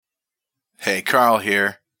Hey, Carl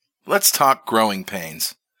here. Let's talk growing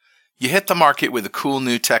pains. You hit the market with a cool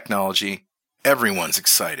new technology. Everyone's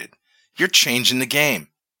excited. You're changing the game.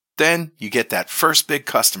 Then you get that first big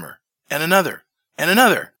customer, and another, and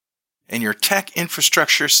another. And your tech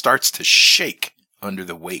infrastructure starts to shake under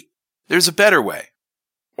the weight. There's a better way.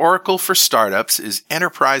 Oracle for Startups is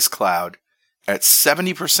Enterprise Cloud at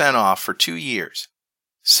 70% off for 2 years.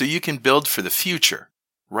 So you can build for the future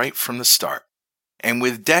right from the start. And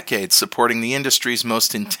with decades supporting the industry's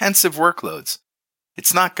most intensive workloads,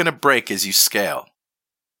 it's not going to break as you scale.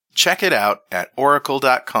 Check it out at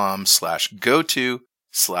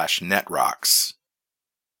oracle.com/go-to/netrocks.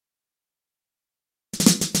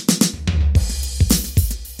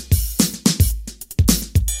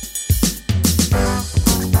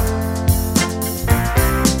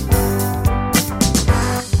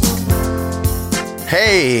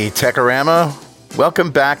 Hey, Techorama.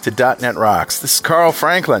 Welcome back to .NET Rocks. This is Carl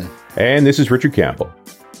Franklin. And this is Richard Campbell.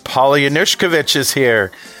 Paula Januszkiewicz is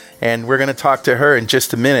here, and we're going to talk to her in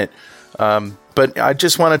just a minute. But I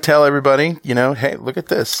just want to tell everybody, hey, look at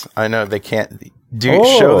this. I know they can't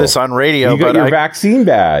show this on radio. You got your vaccine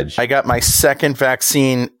badge. I got my second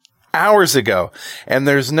vaccine hours ago, and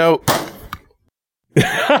there's no...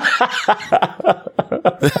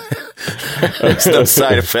 There's no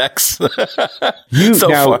side effects. Of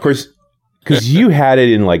course... Because you had it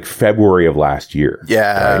in like February of last year.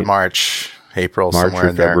 Yeah, right? March, somewhere or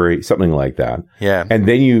in there. February, something like that. Yeah. And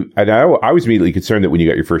then I was immediately concerned that when you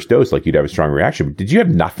got your first dose, like you'd have a strong reaction. But did you have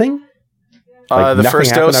nothing? The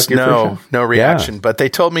first dose, no reaction. Yeah. But they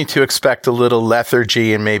told me to expect a little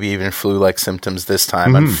lethargy and maybe even flu-like symptoms this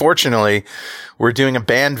time. Mm-hmm. Unfortunately, we're doing a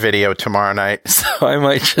band video tomorrow night, so I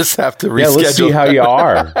might just have to reschedule. Yeah, let's see how you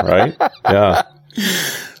are, right? Yeah.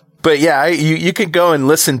 But yeah, you could go and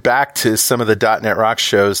listen back to some of the .NET Rocks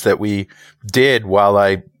shows that we did while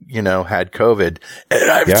I, had COVID,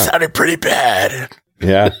 and I sounded pretty bad.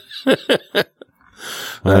 Yeah. Well,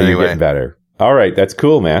 anyway. You're getting better. All right, that's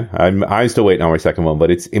cool, man. I'm still waiting on my second one,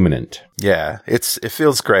 but it's imminent. Yeah, it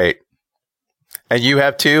feels great. And you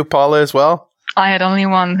have two, Paula, as well? I had only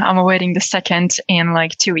one. I'm awaiting the second in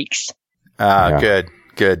like 2 weeks. Good.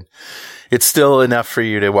 It's still enough for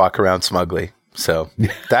you to walk around smugly. So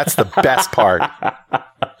that's the best part.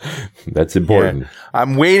 That's important. Yeah.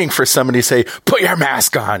 I'm waiting for somebody to say, put your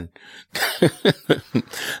mask on.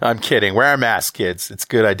 I'm kidding. Wear a mask, kids. It's a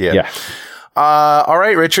good idea. Yeah. All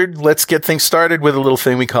right, Richard, let's get things started with a little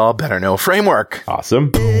thing we call Better Know Framework.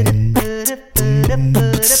 Awesome.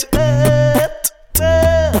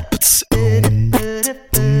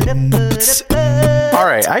 All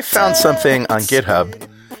right. I found something on GitHub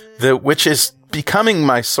which is becoming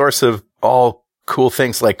my source of all cool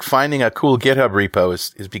things. Like finding a cool GitHub repo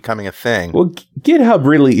is becoming a thing. Well, GitHub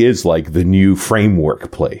really is like the new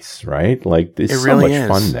framework place, right? Like there's so much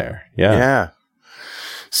fun there. Yeah. Yeah.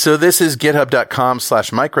 So this is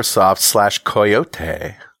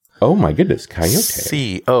github.com/Microsoft/Coyote. Oh my goodness.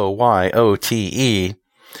 Coyote. Coyote.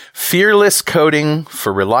 Fearless coding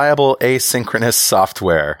for reliable asynchronous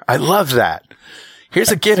software. I love that.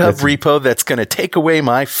 Here's a GitHub repo that's going to take away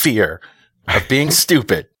my fear of being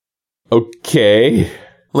stupid. Okay.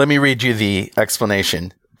 Let me read you the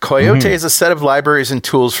explanation. Coyote is a set of libraries and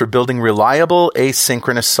tools for building reliable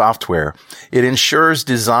asynchronous software. It ensures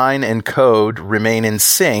design and code remain in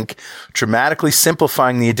sync, dramatically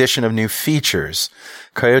simplifying the addition of new features.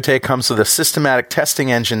 Coyote comes with a systematic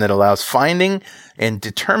testing engine that allows finding and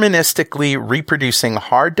deterministically reproducing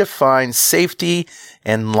hard-to-find safety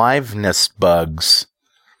and liveness bugs.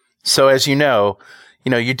 So as you know,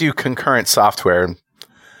 you do concurrent software.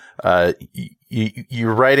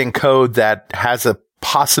 You're writing code that has a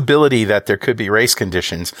possibility that there could be race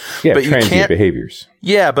conditions. Yeah, but transient behaviors.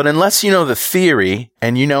 Yeah, but unless you know the theory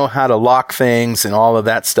and you know how to lock things and all of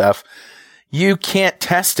that stuff, you can't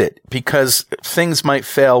test it because things might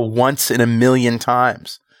fail once in a million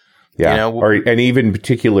times. Yeah, and even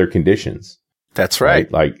particular conditions. That's right.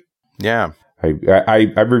 Yeah. I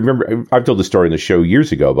remember I've told the story in the show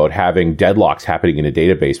years ago about having deadlocks happening in a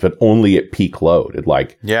database, but only at peak load at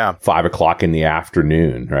 5 o'clock in the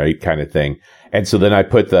afternoon, right? Kind of thing. And so then I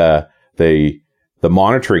put the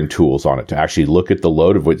monitoring tools on it to actually look at the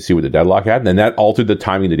load of see what the deadlock had. And then that altered the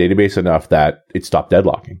timing of the database enough that it stopped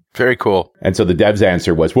deadlocking. Very cool. And so the dev's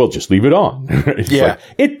answer was, well, just leave it on. Yeah.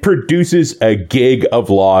 It produces a gig of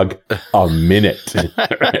log a minute.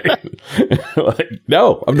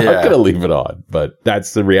 No, I'm not going to leave it on. But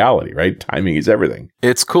that's the reality, right? Timing is everything.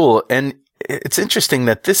 It's cool. And it's interesting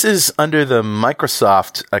that this is under the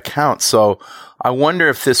Microsoft account. So I wonder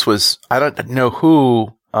if this was, I don't know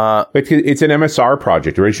who It's an MSR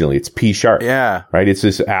project originally. It's P#. Yeah. Right. It's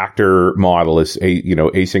this actor model, this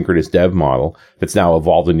asynchronous dev model that's now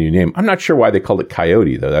evolved a new name. I'm not sure why they called it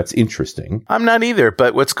Coyote though. That's interesting. I'm not either.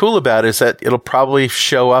 But what's cool about it is that it'll probably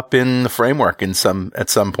show up in the framework at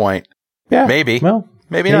some point. Yeah. Maybe. Well,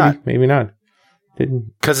 maybe not. Maybe not.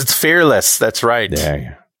 Didn't. Because it's fearless. That's right.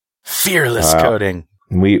 Yeah. Fearless coding.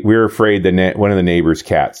 We're afraid one of the neighbor's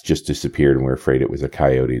cats just disappeared, and we're afraid it was a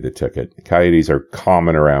coyote that took it. Coyotes are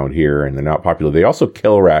common around here, and they're not popular. They also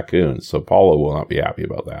kill raccoons, so Paula will not be happy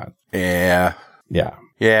about that. Yeah. Yeah.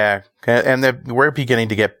 Yeah. And we're beginning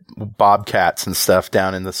to get bobcats and stuff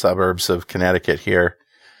down in the suburbs of Connecticut here.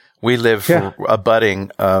 We live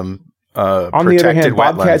abutting on the other hand,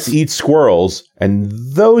 bobcats eat squirrels, and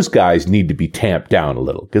those guys need to be tamped down a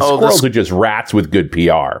little because squirrels are just rats with good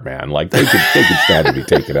PR, man. Like they could stand to be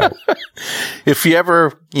taken out. If you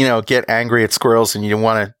ever, get angry at squirrels and you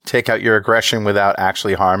want to take out your aggression without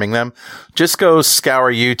actually harming them, just go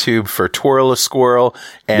scour YouTube for twirl a squirrel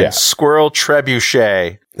and squirrel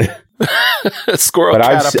trebuchet. Squirrel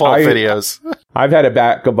catapult videos. I've had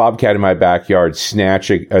a bobcat in my backyard snatch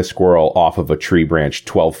a squirrel off of a tree branch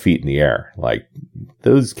 12 feet in the air. Like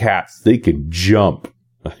those cats, they can jump.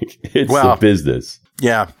 It's the business.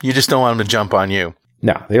 Yeah, you just don't want them to jump on you.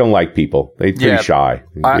 No, they don't like people. They're pretty shy.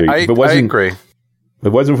 I agree. If it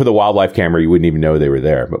wasn't for the wildlife camera, you wouldn't even know they were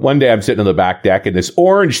there. But one day I'm sitting on the back deck and this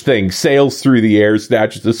orange thing sails through the air,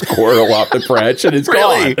 snatches the squirrel off the branch, and it's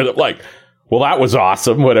gone. And I'm like, well, that was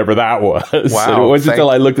awesome, whatever that was. Wow. And it wasn't until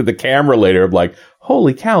I looked at the camera later, I'm like,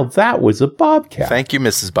 holy cow, that was a bobcat. Thank you,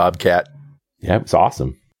 Mrs. Bobcat. Yeah, it was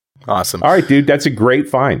awesome. Awesome. All right, dude, that's a great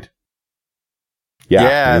find.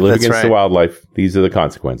 Yeah, you live against the wildlife. These are the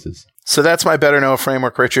consequences. So that's my Better Know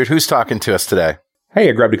framework, Richard. Who's talking to us today? Hey,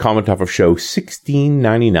 I grabbed a comment off of show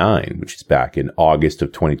 1699, which is back in August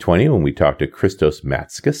of 2020 when we talked to Christos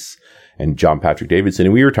Matskis and John Patrick Davidson,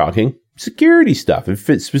 and we were talking security stuff, and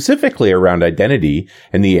specifically around identity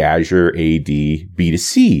and the Azure AD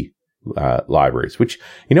B2C libraries, which,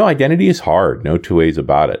 identity is hard. No two ways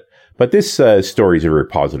about it. But this story is a very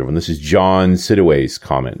positive one. This is John Sidaway's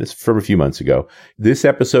comment. This is from a few months ago. This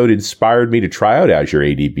episode inspired me to try out Azure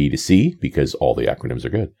AD B2C because all the acronyms are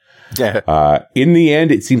good. Yeah. In the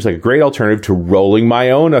end, it seems like a great alternative to rolling my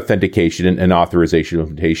own authentication and authorization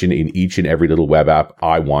implementation in each and every little web app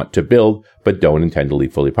I want to build, but don't intend to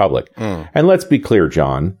leave fully public. And let's be clear,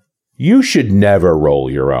 John, you should never roll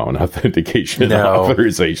your own authentication and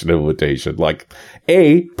authorization implementation. Like,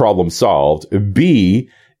 A, problem solved. B,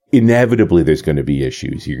 inevitably there's going to be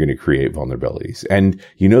issues. You're going to create vulnerabilities. And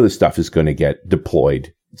this stuff is going to get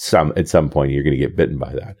deployed at some point. You're going to get bitten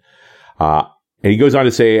by that. And he goes on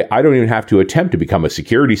to say, I don't even have to attempt to become a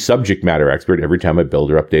security subject matter expert every time I build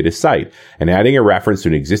or update a site. And adding a reference to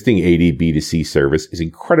an existing AD B2C service is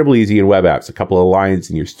incredibly easy in web apps. A couple of lines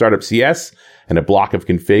in your startup CS and a block of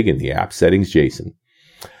config in the app settings JSON.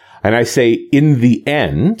 And I say, in the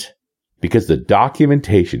end, because the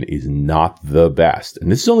documentation is not the best.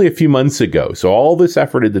 And this is only a few months ago. So all this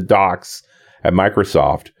effort in the docs at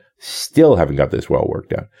Microsoft still haven't got this well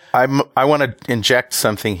worked out. I want to inject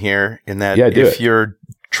something here in that you're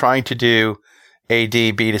trying to do AD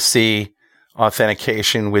B2C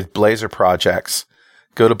authentication with Blazor projects,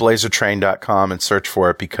 go to blazortrain.com and search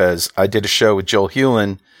for it, because I did a show with Joel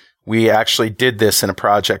Hewlin. We actually did this in a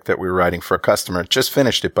project that we were writing for a customer. Just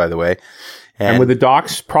finished it, by the way. And with the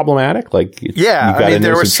docs problematic? Like,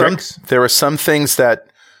 there were some things that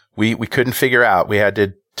we couldn't figure out. We had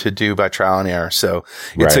to do by trial and error. So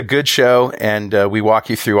it's a good show, and we walk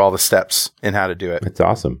you through all the steps in how to do it. That's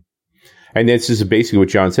awesome. And this is basically what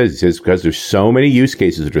John says. He says, because there's so many use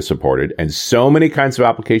cases that are supported and so many kinds of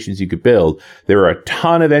applications you could build, there are a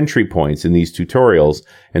ton of entry points in these tutorials,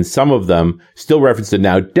 and some of them still reference the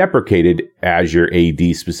now deprecated Azure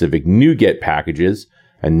AD specific NuGet packages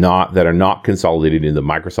and that are not consolidated into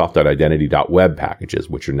Microsoft.identity.web packages,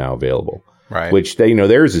 which are now available. Right. Which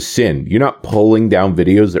there's a sin. You're not pulling down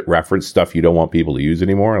videos that reference stuff you don't want people to use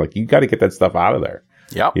anymore. Like, you got to get that stuff out of there.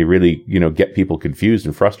 Yep. You really, get people confused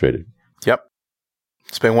and frustrated. Yep.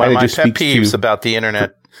 It's been one of my pet peeves about the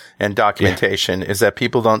internet and documentation is that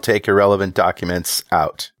people don't take irrelevant documents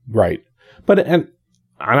out. Right. But, and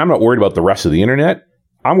I'm not worried about the rest of the internet.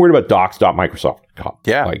 I'm worried about docs.microsoft.com.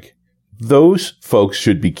 Yeah. Like, those folks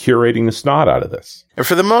should be curating the snot out of this. And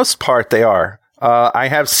for the most part, they are. I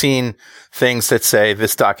have seen things that say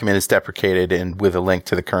this document is deprecated and with a link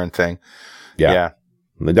to the current thing. Yeah.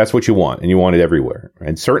 That's what you want, and you want it everywhere.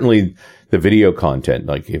 And certainly the video content,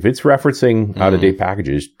 like if it's referencing out-of-date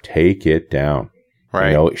packages, take it down.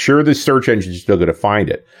 Right. Sure, the search engine is still going to find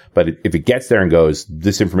it, but if it gets there and goes,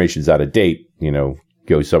 this information is out of date,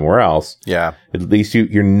 go somewhere else. Yeah. At least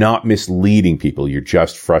you're not misleading people. You're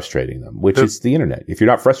just frustrating them, which is the internet. If you're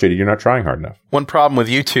not frustrated, you're not trying hard enough. One problem with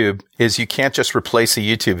YouTube is you can't just replace a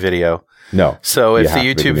YouTube video. No. So if the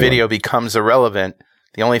YouTube video becomes irrelevant,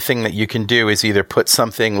 the only thing that you can do is either put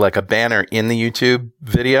something like a banner in the YouTube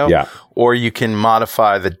video, or you can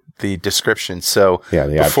modify the description. So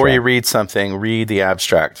before you read something, read the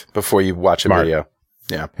abstract before you watch a video.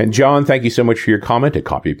 Yeah. And John, thank you so much for your comment. A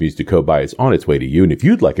copy of Music to Code By is on its way to you. And if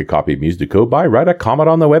you'd like a copy of Music to Code By, write a comment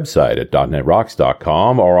on the website at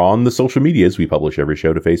 .netrocks.com or on the social medias. We publish every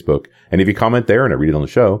show to Facebook. And if you comment there and I read it on the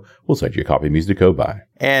show, we'll send you a copy of Music to Code By.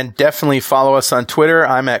 And definitely follow us on Twitter.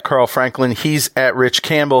 I'm at Carl Franklin. He's at Rich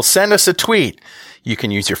Campbell. Send us a tweet. You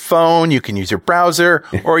can use your phone, you can use your browser,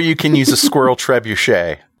 or you can use a squirrel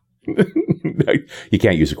trebuchet. You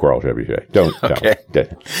can't use a squirrel trebuchet. Don't.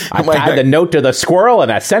 I tied the note to the squirrel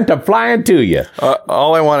and I sent him flying to you.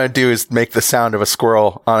 All I want to do is make the sound of a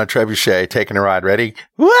squirrel on a trebuchet taking a ride. Ready?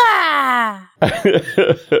 Wah!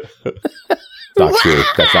 Not true.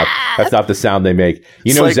 That's not the sound they make.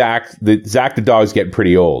 You know, like, Zach the dog's getting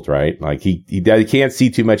pretty old, right? Like he can't see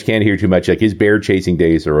too much, can't hear too much. Like his bear chasing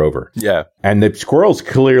days are over. Yeah. And the squirrels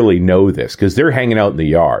clearly know this because they're hanging out in the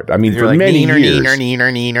yard. I mean, for many years.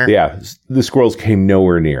 Neener. Yeah. The squirrels came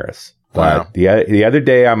nowhere near us. Wow. But the other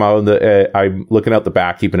day I'm looking out the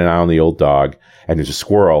back, keeping an eye on the old dog, and there's a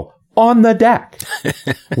squirrel on the deck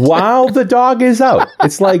while the dog is out.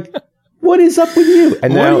 It's like, what is up with you?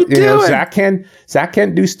 And now, Zach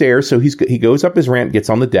can't do stairs, so he goes up his ramp,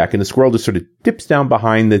 gets on the deck, and the squirrel just sort of dips down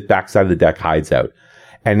behind the backside of the deck, hides out.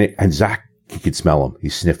 And Zach, he can smell him.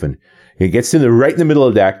 He's sniffing. He gets right in the middle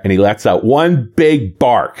of the deck, and he lets out one big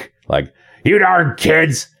bark, like, "You darn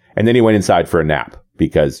kids!" And then he went inside for a nap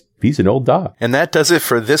because he's an old dog. And that does it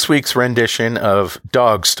for this week's rendition of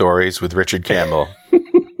Dog Stories with Richard Campbell.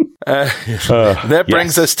 That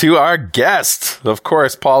brings us to our guest. Of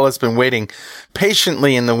course, Paula's been waiting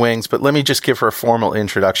patiently in the wings, but let me just give her a formal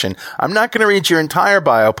introduction. I'm not going to read your entire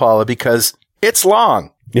bio, Paula, because it's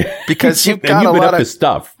long. Because you've got a lot of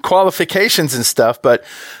stuff, qualifications and stuff. But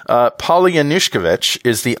Paula Januszkiewicz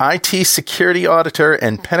is the IT security auditor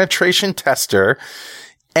and penetration tester,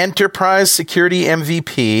 enterprise security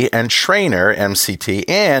MVP and trainer, MCT,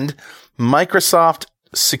 and Microsoft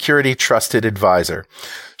Security Trusted Advisor.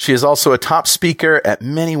 She is also a top speaker at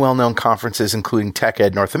many well-known conferences, including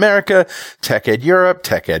TechEd North America, TechEd Europe,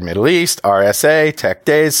 TechEd Middle East, RSA, Tech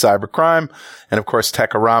Days, Cybercrime, and of course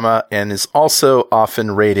Techorama, and is also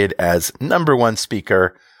often rated as number one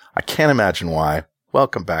speaker. I can't imagine why.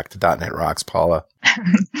 Welcome back to .NET Rocks, Paula.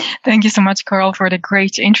 Thank you so much, Carl, for the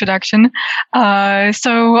great introduction.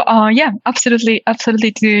 Absolutely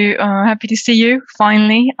happy to see you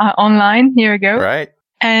finally online. Here we go. Right.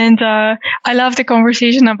 And I love the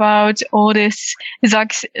conversation about all this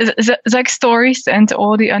Zach stories and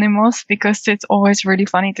all the animals because it's always really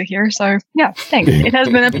funny to hear. So yeah, thanks. It has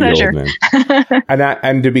been a pleasure.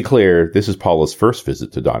 And to be clear, this is Paula's first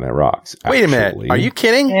visit to .NET Rocks. Wait a minute, are you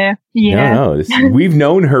kidding? Yeah. No. We've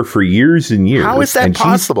known her for years and years. How is that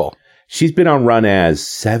possible? She's been on Run As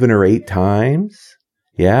 7 or 8 times.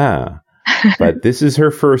 Yeah. But this is her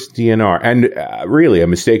first DNR, and really a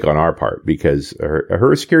mistake on our part because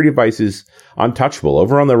her security advice is untouchable.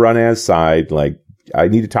 Over on the Run As side, like I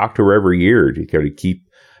need to talk to her every year to keep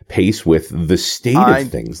pace with the state of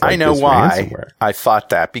things. Like I know why ransomware. I thought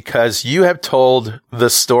that, because you have told the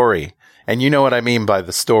story, and you know what I mean by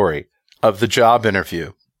the story of the job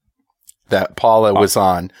interview that Paula was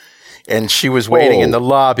on, and she was waiting in the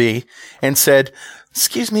lobby and said,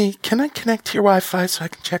 "Excuse me, can I connect to your Wi-Fi so I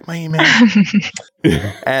can check my email?"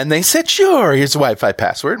 And they said, "Sure, here's the Wi-Fi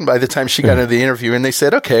password." And by the time she got into the interview and they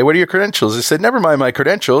said, "Okay, what are your credentials?" I said, "Never mind my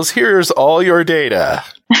credentials. Here's all your data."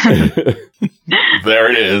 There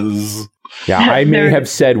it is. Yeah, I may have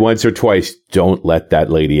said once or twice, "Don't let that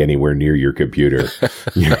lady anywhere near your computer."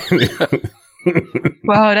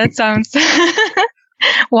 Wow, that sounds...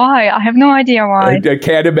 Why? I have no idea why. I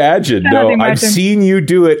can't imagine. I've seen you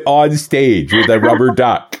do it on stage with a rubber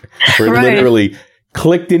duck. Where literally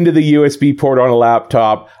clicked into the USB port on a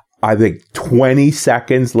laptop. I think 20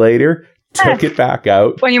 seconds later, took it back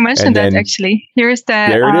out. When you mentioned that, actually, here's the.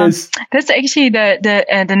 There it is. That's actually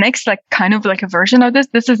the next kind of a version of this.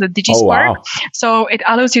 This is a DigiSpark. Oh, wow. So it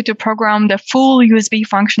allows you to program the full USB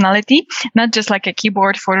functionality, not just like a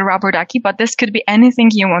keyboard for the rubber ducky, but this could be anything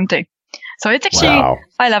you want to. So it's actually,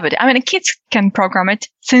 I love it. I mean, the kids can program it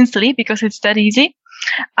simply because it's that easy.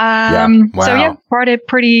 So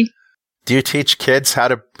pretty. Do you teach kids how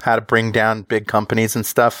to bring down big companies and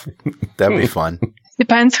stuff? That'd be fun.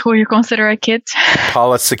 Depends who you consider a kid.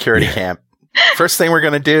 Paula's security camp. First thing we're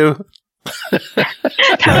going to do,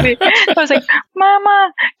 I was like,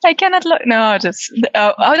 Mama, I cannot look. No,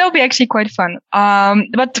 that would be actually quite fun.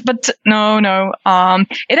 But no.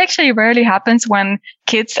 It actually rarely happens when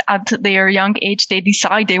kids at their young age, they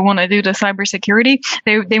decide they want to do the cybersecurity.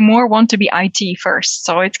 They more want to be IT first.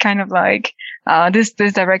 So it's kind of like, this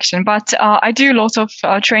direction. But, I do lots of,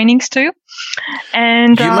 trainings too.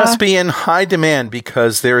 And you must be in high demand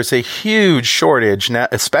because there is a huge shortage now,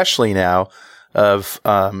 especially now, of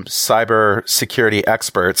cyber security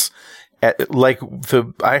experts.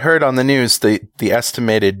 I heard on the news, the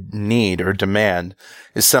estimated need or demand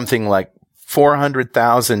is something like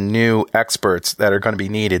 400,000 new experts that are going to be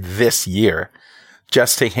needed this year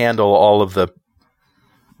just to handle all of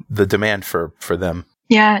the demand for them.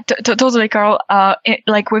 Yeah, totally, Carl.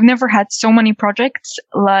 We've never had so many projects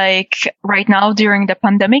like right now during the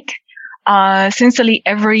pandemic. Essentially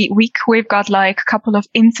every week we've got like a couple of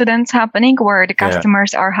incidents happening where the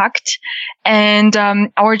customers are hacked, and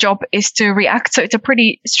our job is to react. So it's a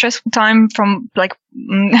pretty stressful time from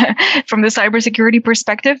from the cybersecurity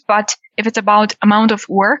perspective. But if it's about amount of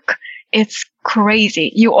work, it's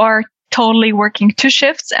crazy. You are totally working 2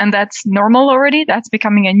 shifts, and that's normal already. That's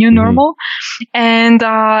becoming a new normal. And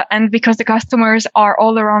because the customers are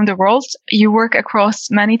all around the world, you work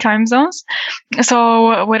across many time zones.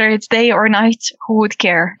 So whether it's day or night, who would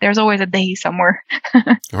care? There's always a day somewhere.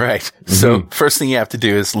 Right. So first thing you have to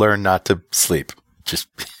do is learn not to sleep. Just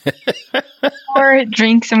or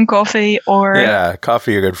drink some coffee, or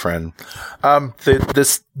coffee, a good friend.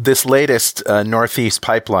 This latest Northeast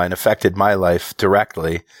pipeline affected my life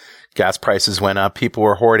directly. Gas prices went up. People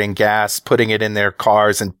were hoarding gas, putting it in their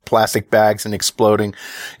cars and plastic bags and exploding.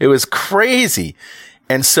 It was crazy.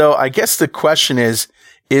 And so I guess the question is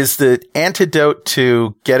the antidote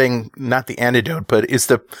to getting, not the antidote, but is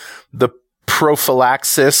the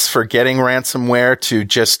prophylaxis for getting ransomware to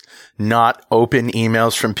just not open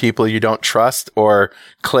emails from people you don't trust or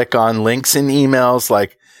click on links in emails?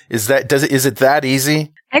 Like, is it that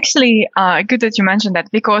easy? Actually, good that you mentioned that,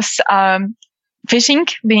 because,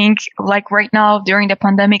 phishing being like right now during the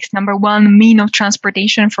pandemic's number one mean of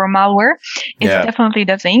transportation for malware is definitely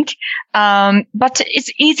the thing. But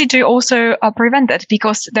it's easy to also prevent that,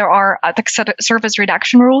 because there are attack surface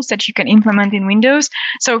reduction rules that you can implement in Windows.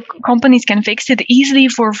 So companies can fix it easily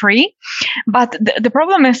for free. But the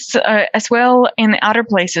problem is as well in other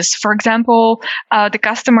places. For example, the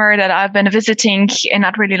customer that I've been visiting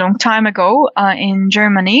not really long time ago in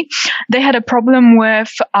Germany, they had a problem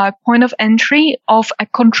with point of entry of a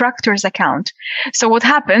contractor's account. So what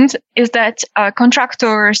happened is that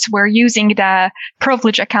contractors were using the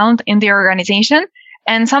privilege account in their organization,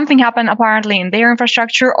 and something happened apparently in their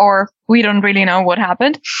infrastructure, or we don't really know what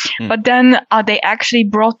happened. But then they actually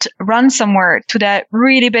brought ransomware to the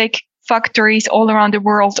really big factories all around the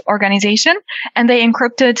world organization, and they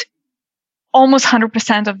encrypted almost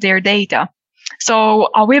 100% of their data. So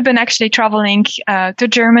we've been actually traveling to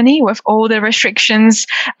Germany with all the restrictions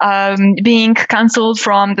being cancelled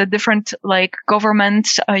from the different government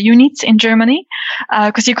units in Germany,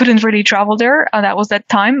 because you couldn't really travel there. That was that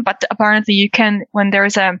time. But apparently you can when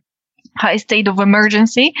there's a high state of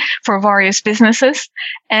emergency for various businesses.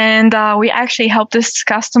 And we actually helped this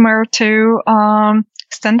customer to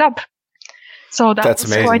stand up. So that's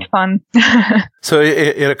was quite fun. So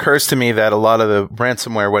it occurs to me that a lot of the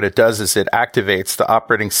ransomware, what it does is it activates the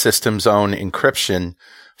operating system's own encryption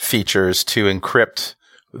features to encrypt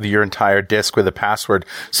your entire disk with a password.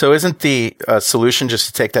 So isn't the solution just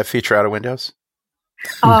to take that feature out of Windows?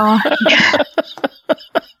 I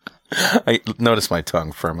notice my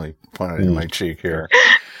tongue firmly pointed in my cheek here.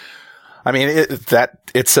 I mean,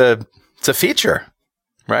 it's a feature.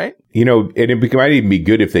 Right? You know, and it might even be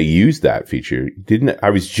good if they used that feature.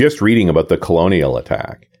 I was just reading about the Colonial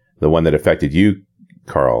attack, the one that affected you,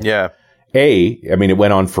 Carl. Yeah. I mean, it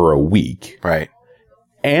went on for a week. Right.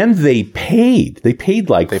 And they paid. They paid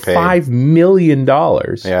 $5 million.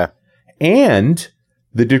 Yeah. And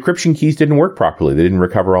the decryption keys didn't work properly. They didn't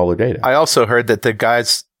recover all their data. I also heard that the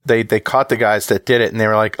guys, they caught the guys that did it, and they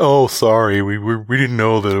were like, "Oh, sorry, we didn't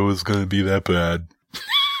know that it was going to be that bad."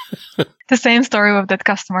 The same story with that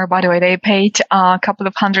customer, by the way. They paid a couple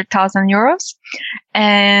of €100,000,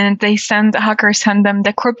 and hackers send them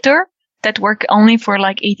the decryptor that work only for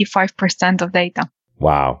 85% of data.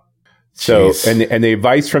 Wow. So, and the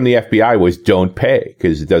advice from the FBI was don't pay,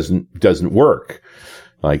 because it doesn't work.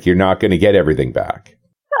 You're not going to get everything back.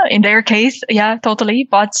 In their case, yeah, totally.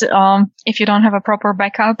 But if you don't have a proper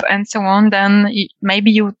backup and so on, then maybe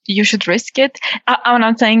you should risk it. I'm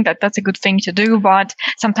not saying that that's a good thing to do, but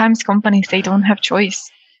sometimes companies, they don't have choice.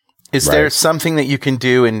 Is there something that you can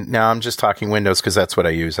do? And now I'm just talking Windows because that's what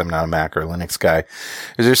I use. I'm not a Mac or Linux guy.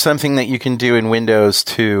 Is there something that you can do in Windows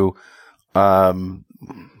to,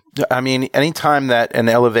 anytime that an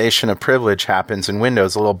elevation of privilege happens in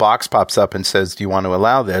Windows, a little box pops up and says, do you want to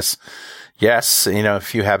allow this? Yes.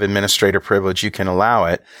 If you have administrator privilege, you can allow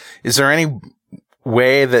it. Is there any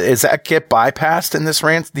way does that get bypassed in these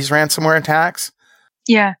ransomware attacks?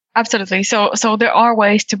 Yeah, absolutely. So there are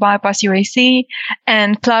ways to bypass UAC,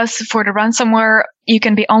 and plus for the ransomware, you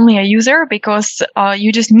can be only a user because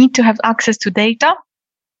you just need to have access to data.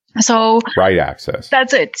 So write access.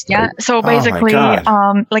 That's it. Yeah. Right. So basically,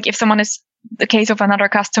 like if someone is the case of another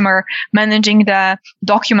customer managing the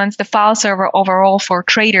documents, the file server overall for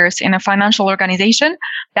traders in a financial organization,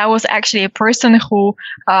 that was actually a person who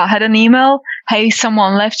had an email. Hey,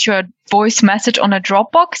 someone left you a voice message on a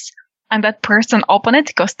Dropbox. And that person opened it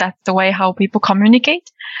because that's the way how people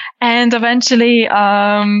communicate. And eventually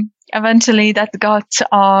that got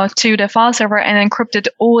to the file server and encrypted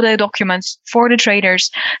all the documents for the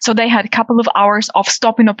traders. So they had a couple of hours of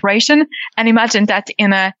stopping operation. And imagine that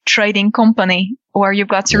in a trading company where you've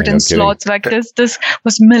got certain slots like this. This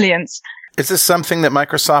was millions. Is this something that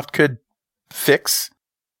Microsoft could fix?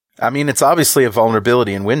 I mean, it's obviously a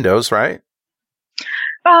vulnerability in Windows, right?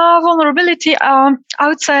 Vulnerability, I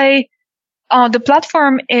would say. The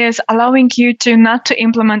platform is allowing you to not to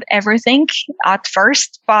implement everything at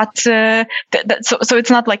first, but so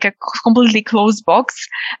it's not like a completely closed box.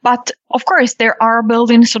 But of course, there are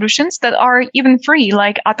built-in solutions that are even free,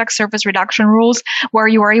 like attack surface reduction rules, where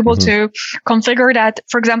you are able to configure that.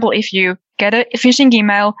 For example, if you get a phishing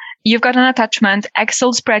email, you've got an attachment,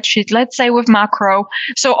 Excel spreadsheet, let's say with macro.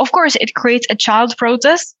 So of course, it creates a child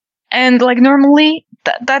process. And like normally,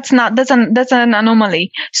 that's an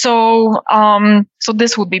anomaly. So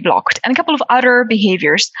this would be blocked. And a couple of other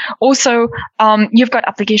behaviors. Also, you've got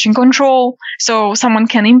application control. So someone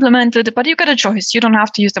can implement it, but you've got a choice. You don't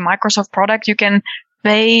have to use the Microsoft product. You can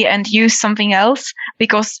pay and use something else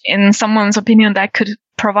because in someone's opinion, that could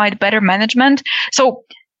provide better management. So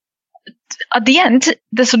at the end,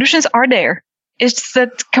 the solutions are there. It's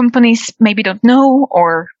that companies maybe don't know,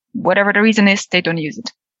 or whatever the reason is, they don't use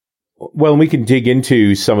it. Well, we can dig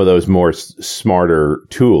into some of those more smarter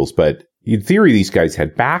tools, but in theory, these guys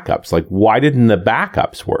had backups. Like, why didn't the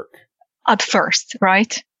backups work? At first,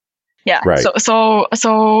 right? Yeah. Right. So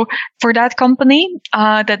for that company,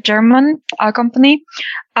 that German company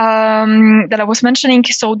that I was mentioning,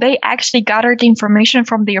 so they actually gathered information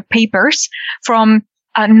from their papers from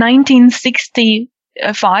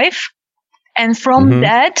 1965, and from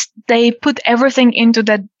that they put everything into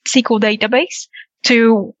the SQL database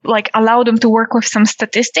to like allow them to work with some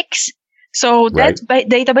statistics. So that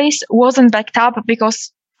database wasn't backed up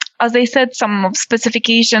because, as they said, some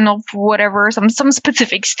specification of whatever, some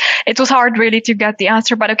specifics. It was hard really to get the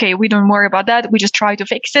answer, but okay, we don't worry about that. We just try to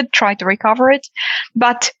fix it, try to recover it.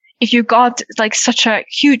 But if you got like such a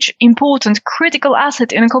huge, important, critical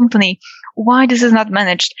asset in a company, why this is not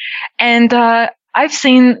managed? And I've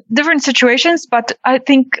seen different situations, but I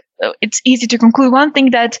think it's easy to conclude one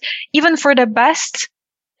thing, that even for the best,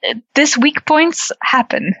 these weak points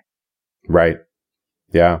happen. Right.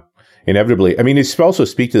 Yeah. Inevitably. I mean, it also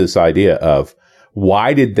speaks to this idea of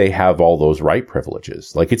why did they have all those write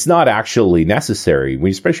privileges? Like, it's not actually necessary,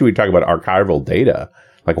 especially when we talk about archival data.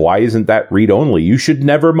 Like, why isn't that read only? You should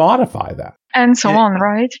never modify that. And so on,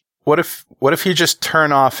 right? What if you just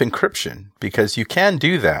turn off encryption? Because you can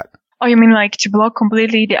do that. Oh, you mean like to block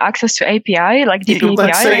completely the access to API, like the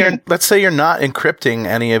API? Let's say you're not encrypting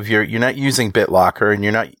any of you're not using BitLocker, and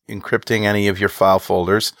you're not encrypting any of your file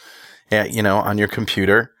folders, on your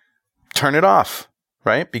computer. Turn it off,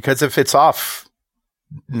 right? Because if it's off,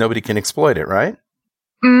 nobody can exploit it, right?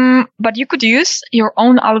 But you could use your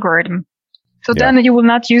own algorithm. So then you will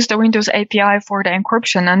not use the Windows API for the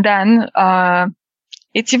encryption, and then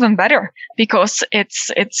it's even better because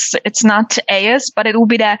it's not AES, but it will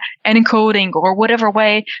be the encoding or whatever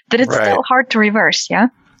way that it's still hard to reverse. Yeah.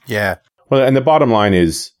 Yeah. Well, and the bottom line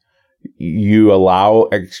is you allow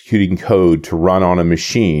executing code to run on a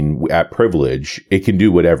machine at privilege. It can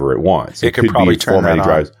do whatever it wants. It could probably turn that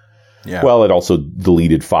on. Yeah. Well, it also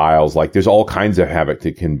deleted files. Like, there's all kinds of havoc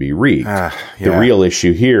that can be wreaked. The real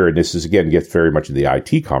issue here, and this is again gets very much into the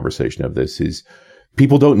IT conversation of this, is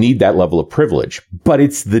people don't need that level of privilege, but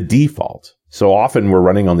it's the default. So often we're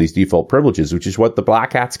running on these default privileges, which is what the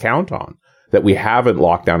black hats count on, that we haven't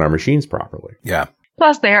locked down our machines properly. Yeah.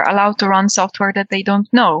 Plus, they're allowed to run software that they don't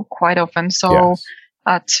know quite often. So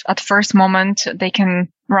at first moment, they can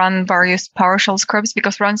run various PowerShell scripts,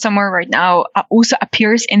 because ransomware right now also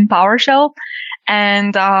appears in PowerShell.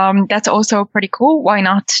 And that's also pretty cool. Why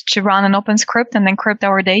not to run an open script and encrypt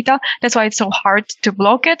our data? That's why it's so hard to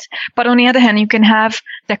block it. But on the other hand, you can have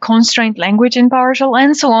the constraint language in PowerShell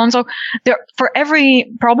and so on. So for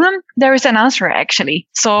every problem, there is an answer actually.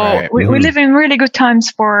 So we live in really good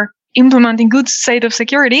times for implementing good state of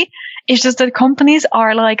security. It's just that companies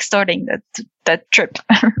are like starting that trip.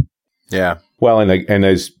 Yeah. Well, and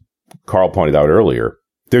as Carl pointed out earlier,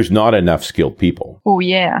 there's not enough skilled people. Oh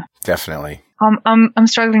yeah, definitely. I'm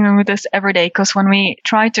struggling with this every day because when we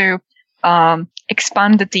try to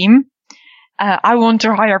expand the team, I want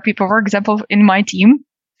to hire people, for example, in my team.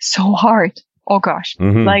 So hard. Oh gosh,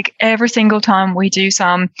 like every single time we do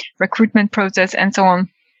some recruitment process and so on.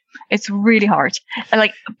 It's really hard.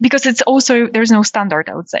 Like, because it's also, there's no standard,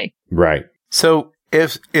 I would say. Right. So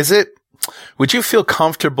would you feel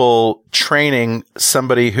comfortable training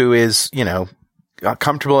somebody who is,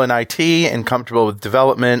 comfortable in IT and comfortable with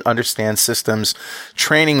development, understands systems,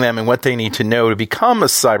 training them in what they need to know to become a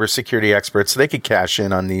cybersecurity expert so they could cash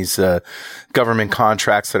in on these government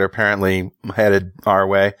contracts that are apparently headed our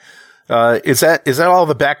way? Is that all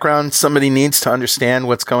the background somebody needs to understand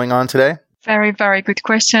what's going on today? Very, very good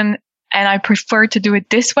question. And I prefer to do it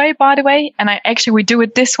this way, by the way. And we do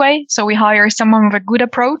it this way. So we hire someone with a good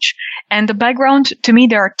approach. And the background, to me,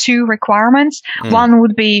 there are two requirements. One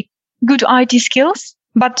would be good IT skills.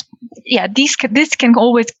 But yeah, this can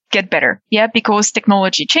always get better. Yeah, because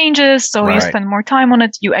technology changes. So you spend more time on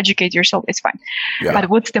it. You educate yourself. It's fine. Yeah. But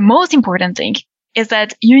what's the most important thing is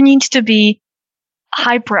that you need to be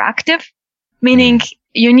hyperactive, meaning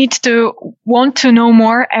you need to want to know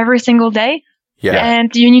more every single day. Yeah.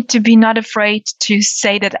 And you need to be not afraid to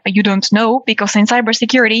say that you don't know, because in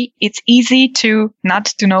cybersecurity, it's easy to not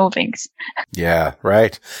to know things. Yeah,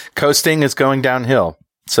 right. Coasting is going downhill.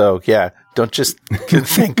 So yeah, don't just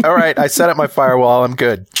think, all right, I set up my firewall, I'm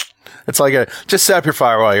good. It's like just set up your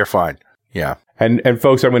firewall, you're fine. Yeah. And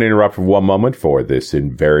folks, I'm going to interrupt for one moment for this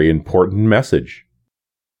very important message.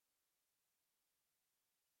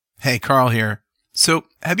 Hey, Carl here. So,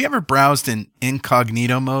 have you ever browsed in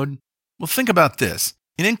incognito mode? Well, think about this.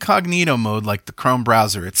 In incognito mode, like the Chrome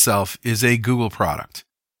browser itself, is a Google product.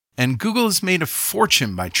 And Google has made a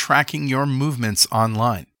fortune by tracking your movements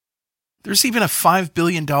online. There's even a $5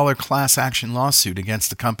 billion class action lawsuit against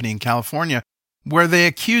the company in California where they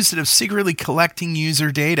accuse it of secretly collecting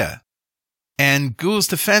user data. And Google's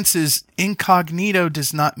defense is incognito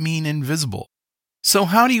does not mean invisible. So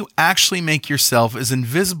how do you actually make yourself as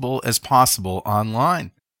invisible as possible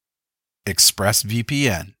online?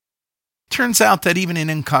 ExpressVPN. Turns out that even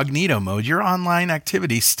in incognito mode, your online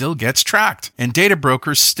activity still gets tracked, and data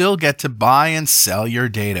brokers still get to buy and sell your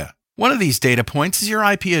data. One of these data points is your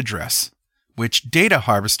IP address, which data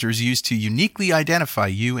harvesters use to uniquely identify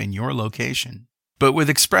you and your location. But with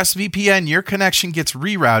ExpressVPN, your connection gets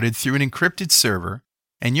rerouted through an encrypted server,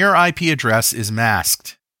 and your IP address is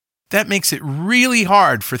masked. That makes it really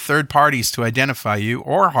hard for third parties to identify you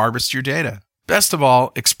or harvest your data. Best of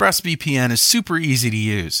all, ExpressVPN is super easy to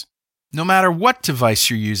use. No matter what device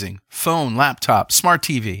you're using, phone, laptop, smart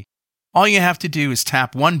TV, all you have to do is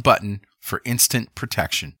tap one button for instant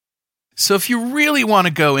protection. So if you really want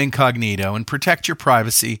to go incognito and protect your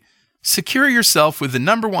privacy, secure yourself with the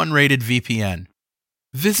 #1 rated VPN.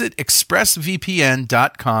 Visit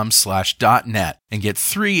expressvpn.com/.net and get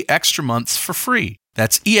 3 extra months for free.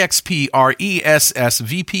 That's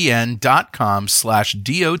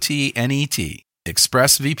expressvpn.com/DOTNET.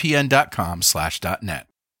 expressvpn.com/.net.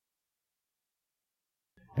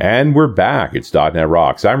 And we're back. It's .NET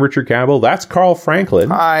Rocks. I'm Richard Campbell. That's Carl Franklin.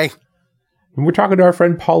 Hi. And we're talking to our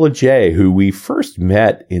friend Paula J., who we first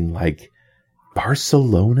met in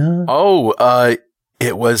Barcelona. Oh,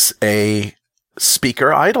 it was a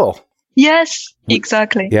speaker idol. Yes,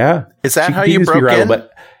 exactly. Yeah. Is that how you broke in?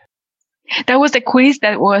 That was the quiz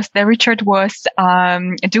that Richard was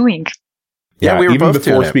doing. Yeah, we were even both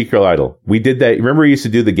before Speaker Idol. We did that. Remember we used to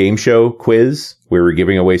do the game show quiz where we were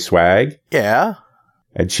giving away swag? Yeah.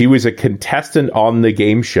 And she was a contestant on the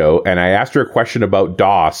game show, and I asked her a question about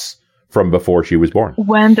DOS from before she was born.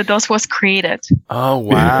 When the DOS was created. Oh,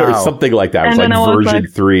 wow. Or something like that. It was version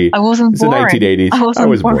 3. I wasn't born. It's the 1980s. I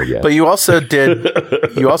wasn't born yet. But you also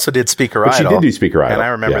did Speaker Idol. She did do Speaker Idol. And I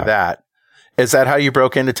remember that. Is that how you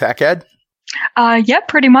broke into tech ed? Yeah,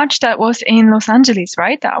 pretty much. That was in Los Angeles,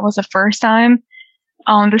 right? That was the first time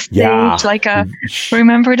on the stage. Yeah.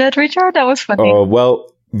 Remember that, Richard? That was funny. Oh, well,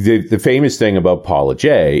 the famous thing about Paula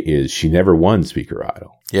J. is she never won Speaker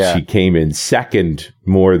Idol. Yeah. She came in second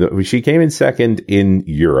in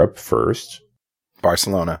Europe first.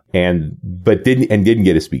 Barcelona. But didn't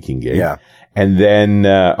get a speaking gig. Yeah. And then,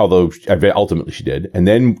 although ultimately she did, and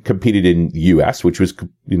then competed in the US, which was,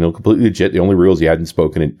 completely legit. The only rules you hadn't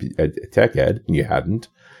spoken at Tech Ed, and you hadn't,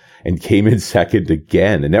 and came in second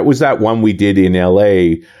again. And that was that one we did in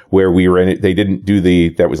LA where we were in it. They didn't do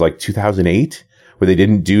that was like 2008, where they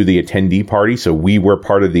didn't do the attendee party. So we were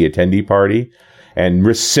part of the attendee party. And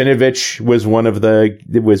Rasinovich was one of the.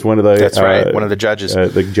 That's right, one of the judges.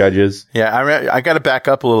 The judges. Yeah, I got to back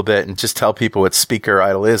up a little bit and just tell people what Speaker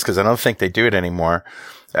Idol is, because I don't think they do it anymore.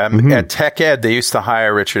 At Tech Ed, they used to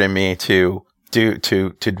hire Richard and me to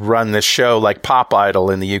run this show like Pop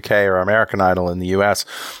Idol in the UK or American Idol in the US.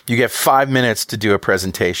 You get 5 minutes to do a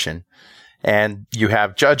presentation. And you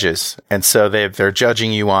have judges. And so they're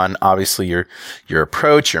judging you on obviously your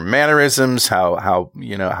approach, your mannerisms, how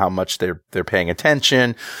much they're paying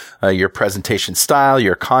attention, your presentation style,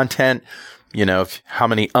 your content, how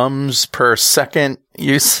many ums per second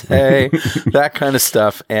you say, that kind of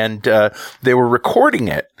stuff. And, they were recording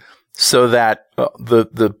it so that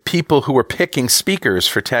the people who were picking speakers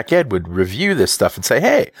for Tech Ed would review this stuff and say,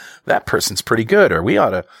 hey, that person's pretty good, or we ought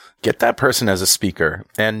to get that person as a speaker.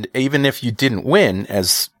 And even if you didn't win,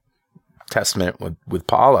 as testament with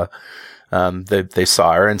Paula, they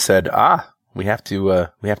saw her and said, we have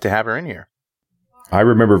to have her in here. I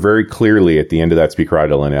remember very clearly at the end of that Speaker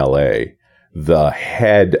Idol in LA, the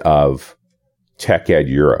head of Tech Ed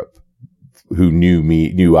Europe, who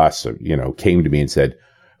knew us, came to me and said,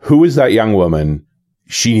 who is that young woman?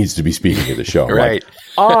 She needs to be speaking at the show. Right.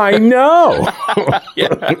 I know.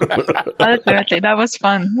 Ultimately, that was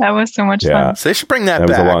fun. That was so much fun. So they should bring that back.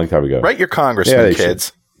 That was a long time ago. Write your congressman,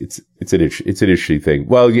 kids. It's an interesting thing.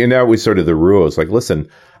 Well, it was sort of the rules. Like, listen,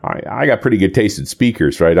 I got pretty good taste in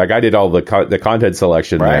speakers, right? Like, I did all the content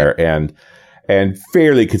selection there, and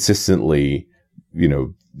fairly consistently,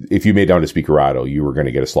 if you made down to Speaker Idol, you were going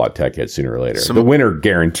to get a slot Tech Ed sooner or later. The winner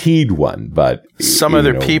guaranteed one, but some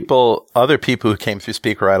other people who came through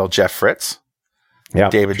Speaker Idol, Jeff Fritz,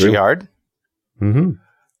 David Giard. Mm-hmm.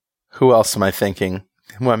 Who else am I thinking?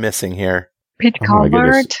 Who am I missing here? Pete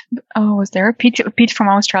Calvert. Oh, was there Pete from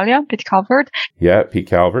Australia? Pete Calvert. Yeah, Pete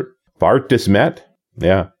Calvert. Bart Desmet.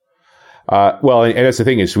 Yeah. Well, and that's the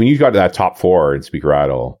thing is when you got to that top four in Speaker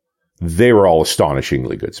Idol, they were all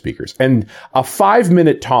astonishingly good speakers. And a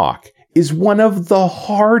 5-minute talk is one of the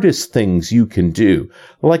hardest things you can do.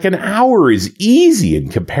 Like an hour is easy in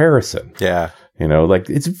comparison. Yeah.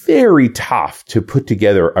 It's very tough to put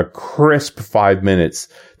together a crisp 5 minutes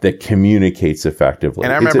that communicates effectively.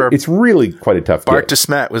 And I remember it's really quite a tough Bart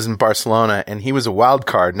Desmet was in Barcelona, and he was a wild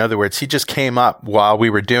card. In other words, he just came up while we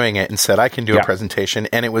were doing it and said, I can do a presentation.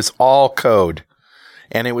 And it was all code.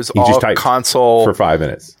 And it was all console for 5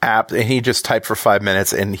 minutes app. And he just typed for 5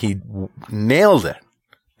 minutes and he nailed it.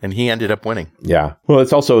 And he ended up winning. Yeah. Well, it's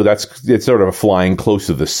sort of a flying close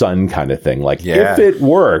to the sun kind of thing. Like, if it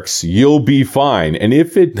works, you'll be fine. And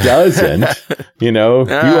if it doesn't, you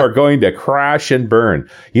are going to crash and burn.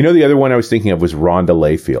 The other one I was thinking of was Rhonda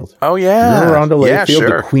Layfield. Oh, yeah. Remember Rhonda Layfield,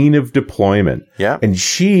 sure. The queen of deployment. Yeah. And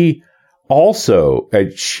she also,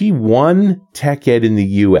 she won Tech Ed in the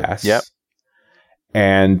US. Yep.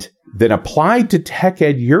 And then applied to Tech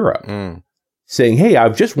Ed Europe, saying, hey,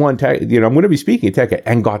 I've just won Tech, I'm going to be speaking at Tech Ed,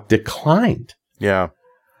 and got declined. Yeah.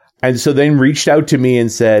 And so then reached out to me and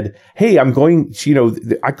said, hey, I'm going,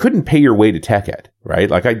 I couldn't pay your way to Tech Ed, right?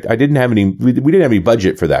 Like I didn't have we didn't have any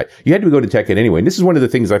budget for that. You had to go to Tech Ed anyway. And this is one of the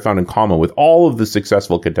things I found in common with all of the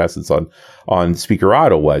successful contestants on Speaker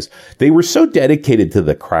Idol was they were so dedicated to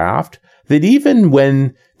the craft that even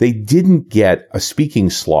when they didn't get a speaking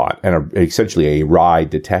slot and essentially a ride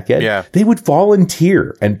to Tech Ed, they would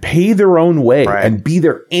volunteer and pay their own way and be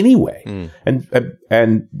there anyway.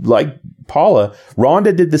 And like Paula,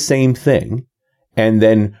 Rhonda did the same thing and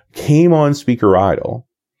then came on Speaker Idol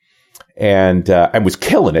and was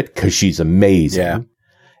killing it because she's amazing. Yeah.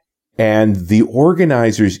 And the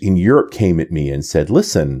organizers in Europe came at me and said,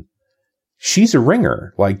 listen, she's a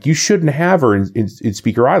ringer. Like, you shouldn't have her in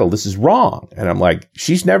Speaker Idol. This is wrong. And I'm like,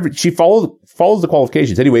 she follows the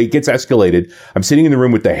qualifications. Anyway, it gets escalated. I'm sitting in the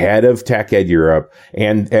room with the head of Tech Ed Europe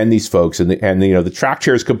and these folks and the track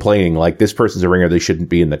chair is complaining like this person's a ringer. They shouldn't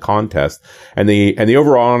be in the contest. And the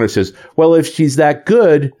overall honor says, well, if she's that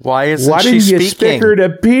good, why didn't you pick her to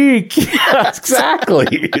peak?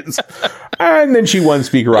 Exactly. And then she won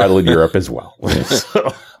Speaker Idol in Europe as well.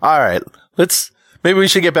 So, all right. Maybe we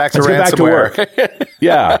should get back to ransomware.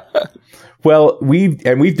 Yeah. Well, we've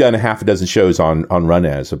done a half a dozen shows on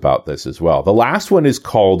Runez about this as well. The last one is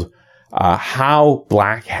called How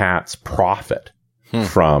Black Hats Profit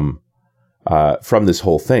from this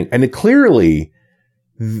whole thing. And clearly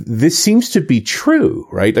this seems to be true,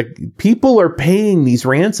 right? Like people are paying these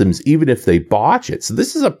ransoms even if they botch it. So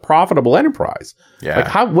this is a profitable enterprise. Yeah.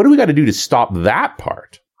 Like what do we got to do to stop that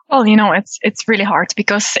part? Well, it's really hard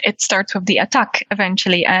because it starts with the attack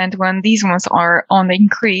eventually. And when these ones are on the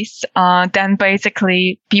increase, then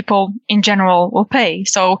basically people in general will pay.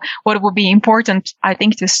 So what would be important, I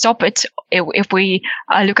think, to stop it, if we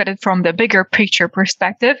look at it from the bigger picture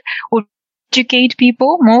perspective, would educate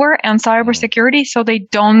people more on cybersecurity so they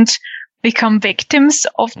don't become victims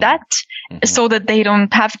of that, so that they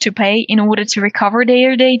don't have to pay in order to recover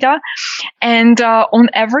their data. And on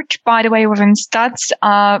average, by the way, within stats,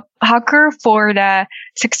 hacker for the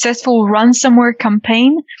successful ransomware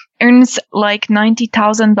campaign earns like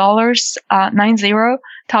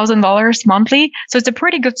 $90,000 monthly. So it's a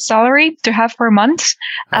pretty good salary to have per month.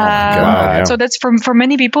 So that's for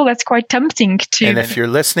many people, that's quite tempting to. And if you're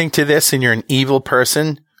listening to this and you're an evil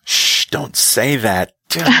person, shh, don't say that.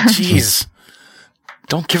 Jeez.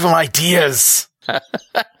 Don't give them ideas. Wow.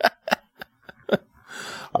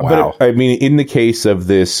 But I mean, in the case of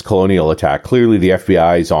this Colonial attack, clearly the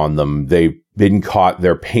FBI is on them. They've been caught.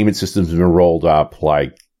 Their payment systems have been rolled up.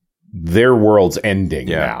 Like their world's ending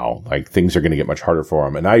now. Like things are going to get much harder for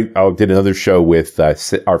them. And I did another show with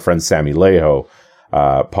our friend Sammy Lejo,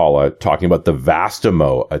 Paula, talking about the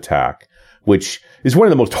Vastamo attack, which is one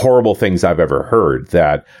of the most horrible things I've ever heard,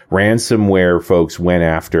 that ransomware folks went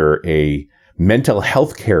after a mental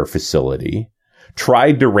health care facility,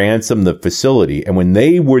 tried to ransom the facility, and when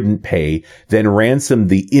they wouldn't pay, then ransomed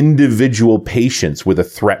the individual patients with a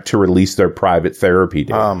threat to release their private therapy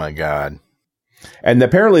data. Oh, my God. And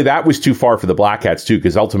apparently that was too far for the Black Hats, too,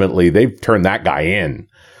 because ultimately they've turned that guy in.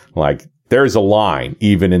 Like, there's a line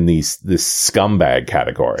even in this scumbag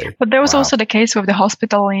category. But there was also the case with the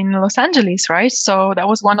hospital in Los Angeles, right? So that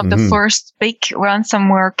was one of the first big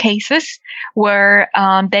ransomware cases where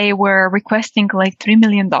they were requesting like $3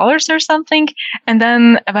 million or something. And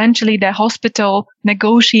then eventually the hospital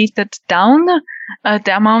negotiated down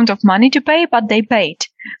the amount of money to pay, but they paid.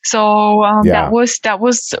 So that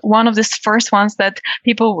was one of the first ones that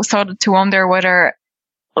people started to wonder whether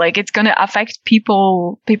like it's going to affect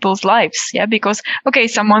people's lives. Yeah. Because, okay,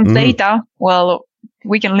 someone's data, well,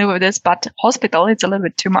 we can live with this, but hospital, it's a little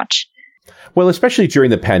bit too much. Well, especially during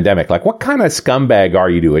the pandemic, like what kind of scumbag are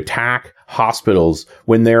you to attack hospitals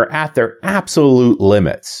when they're at their absolute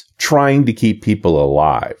limits, trying to keep people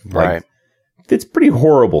alive? Right. It's pretty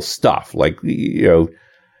horrible stuff. Like,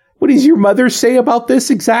 what does your mother say about this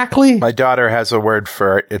exactly? My daughter has a word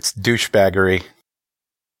for it. It's douchebaggery.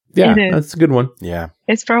 Yeah, that's a good one. Yeah.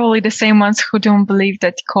 It's probably the same ones who don't believe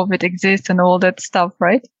that COVID exists and all that stuff,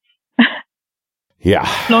 right? Yeah.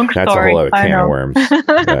 Long that's story. A whole other can of worms.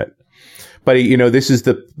 But this is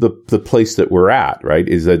the place that we're at, right?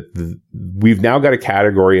 Is that we've now got a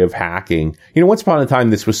category of hacking. Once upon a time,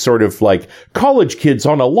 this was sort of like college kids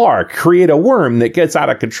on a lark create a worm that gets out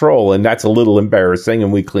of control, and that's a little embarrassing,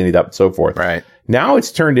 and we clean it up and so forth. Right. Now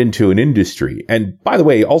it's turned into an industry. And by the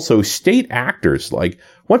way, also state actors, like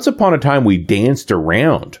once upon a time, we danced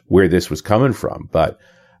around where this was coming from. But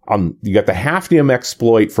you got the Hafnium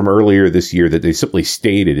exploit from earlier this year that they simply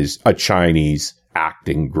stated is a Chinese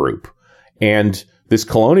acting group. And this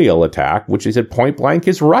Colonial attack, which they said point blank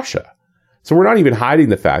is Russia. So we're not even hiding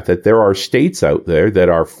the fact that there are states out there that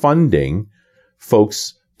are funding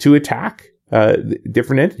folks to attack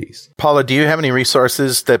different entities. Paula, do you have any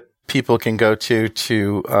resources that people can go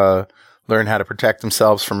to learn how to protect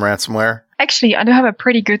themselves from ransomware? Actually, I do have a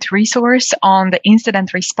pretty good resource on the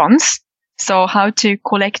incident response. So how to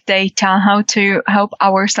collect data, how to help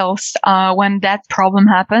ourselves when that problem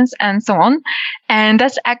happens, and so on. And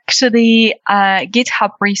that's actually a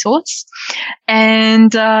GitHub resource.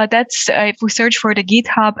 And that's if we search for the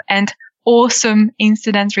GitHub and awesome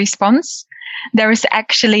incident response, there is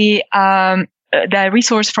actually the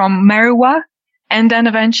resource from Merwa. And then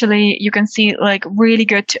eventually you can see like really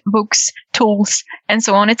good books, tools, and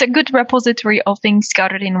so on. It's a good repository of things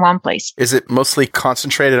gathered in one place. Is it mostly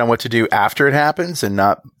concentrated on what to do after it happens and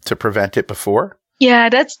not to prevent it before? Yeah,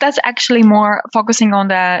 that's actually more focusing on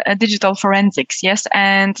the digital forensics, yes.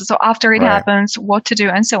 And so after it happens, what to do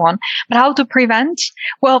and so on. But how to prevent?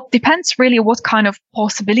 Well, depends really what kind of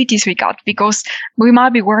possibilities we got, because we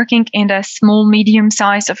might be working in the small, medium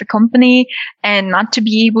size of a company and not to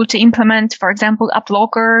be able to implement, for example, a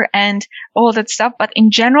blocker and all that stuff. But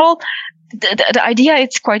in general, the idea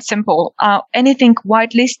is quite simple. Anything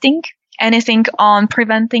whitelisting, anything on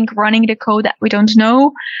preventing running the code that we don't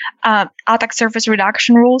know, attack surface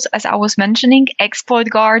reduction rules, as I was mentioning, exploit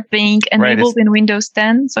guard being enabled in Windows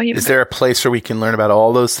 10. So is there a place where we can learn about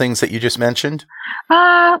all those things that you just mentioned?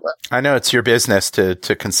 I know it's your business to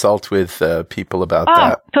consult with people about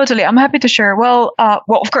that. Totally. I'm happy to share. Well,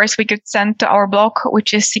 of course, we could send to our blog,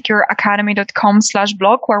 which is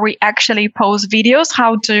secureacademy.com/blog, where we actually post videos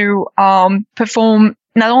how to perform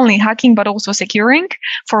not only hacking, but also securing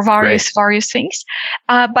for various things.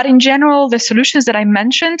 But in general, the solutions that I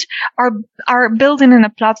mentioned are built in a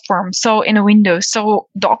platform. So in a Windows. So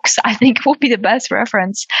Docs, I think, will be the best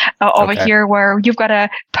reference over here, where you've got a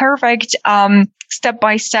perfect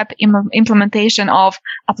step-by-step implementation of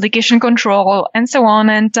application control and so on.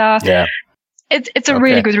 And it's a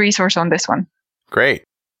really good resource on this one. Great.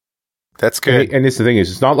 That's good. And it's the thing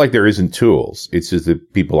is, it's not like there isn't tools. It's just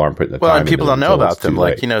that people aren't putting the time. Well, and people don't know about them.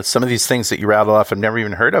 Like, some of these things that you rattle off, I've never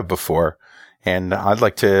even heard of before. And I'd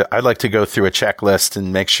like to go through a checklist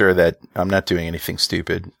and make sure that I'm not doing anything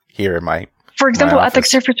stupid here in my. For example, attack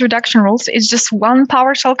surface reduction rules is just one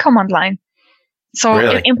PowerShell command line. So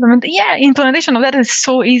implementation of that is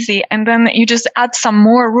so easy. And then you just add some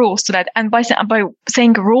more rules to that. And by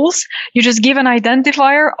saying rules, you just give an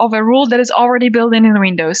identifier of a rule that is already built in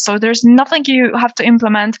Windows. So there's nothing you have to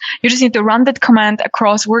implement. You just need to run that command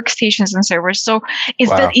across workstations and servers. So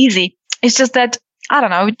it's that easy. It's just that, I don't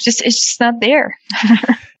know, it's just not there.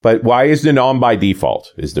 But why isn't it on by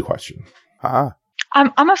default is the question.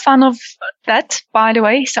 I'm a fan of that, by the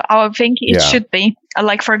way. So I think it should be.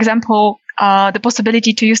 Like, for example, the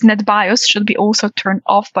possibility to use NetBIOS should be also turned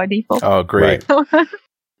off by default. Oh, great. Right.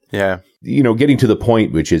 Yeah. Getting to the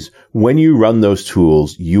point, which is when you run those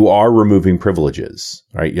tools, you are removing privileges,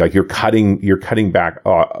 right? Like you're cutting back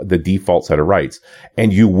the default set of rights,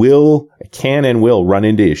 and you can run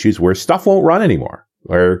into issues where stuff won't run anymore,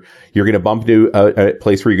 where you're going to bump into a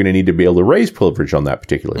place where you're going to need to be able to raise privilege on that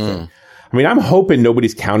particular thing. I mean, I'm hoping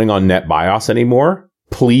nobody's counting on NetBIOS anymore,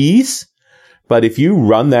 please. But if you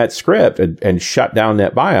run that script and shut down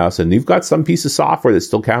NetBIOS, and you've got some piece of software that's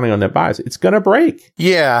still counting on NetBIOS, it's going to break.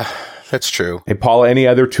 Yeah, that's true. Hey, Paula, any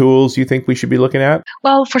other tools you think we should be looking at?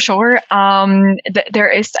 Well, for sure. There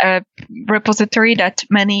is a repository that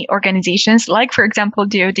many organizations, like, for example,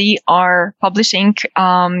 DoD, are publishing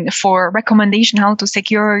for recommendation how to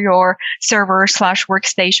secure your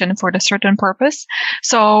server/workstation for the certain purpose.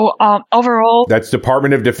 So overall... That's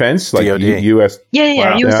Department of Defense? Like DoD. U.S.?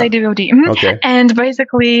 Yeah, USA DoD. Mm-hmm. Okay. And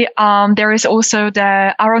basically, there is also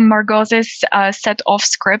the Aaron Margoz's set of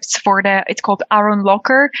scripts for it's called Aaron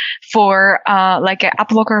Locker, for like an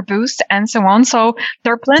app locker boost and so on. So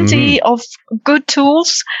there are plenty of good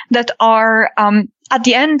tools that are at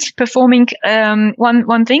the end performing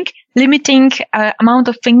one thing, limiting amount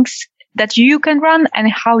of things that you can run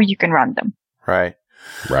and how you can run them. Right.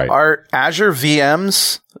 Right. Are Azure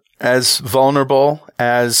VMs as vulnerable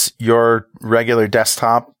as your regular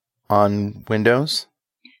desktop on Windows?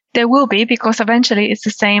 There will be, because eventually it's the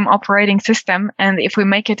same operating system, and if we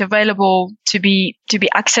make it available to be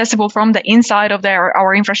accessible from the inside of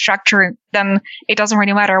our infrastructure, then it doesn't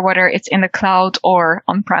really matter whether it's in the cloud or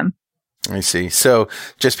on-prem. I see. So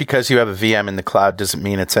just because you have a VM in the cloud doesn't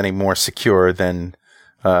mean it's any more secure than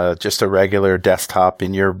just a regular desktop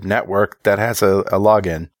in your network that has a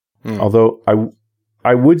login. Although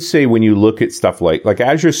I would say when you look at stuff like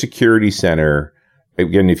Azure Security Center,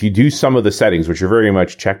 again, if you do some of the settings, which are very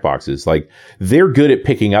much checkboxes, like they're good at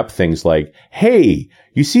picking up things like, hey,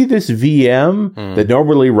 you see this VM that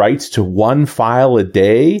normally writes to one file a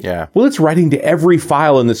day? Yeah. Well, it's writing to every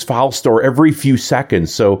file in this file store every few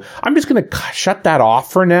seconds. So I'm just going to shut that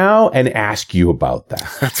off for now and ask you about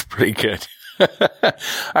that. That's pretty good.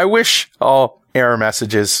 I wish all error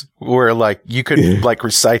messages were like, you could like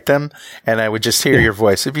recite them and I would just hear your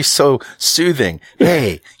voice. It'd be so soothing.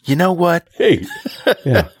 Hey, you know what? Hey,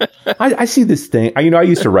 yeah. I see this thing. I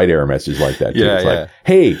used to write error messages like that too. It's like,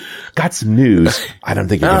 hey, got some news. I don't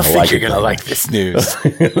think you're going to like it. You're going to like this news.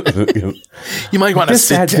 You might want to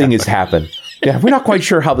sit down. This bad thing has happened. Yeah, we're not quite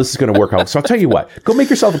sure how this is going to work out. So I'll tell you what. Go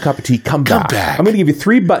make yourself a cup of tea. Come back. I'm going to give you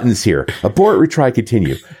 3 buttons here. Abort, retry,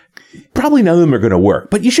 continue. Probably none of them are going to work,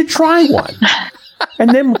 but you should try one.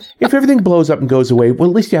 And then if everything blows up and goes away, well,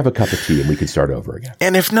 at least you have a cup of tea and we can start over again.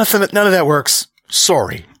 And if none of that works,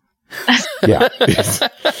 sorry. Yeah.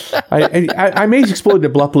 I may explode to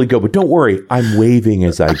bluntly go, but don't worry. I'm waving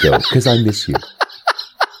as I go because I miss you.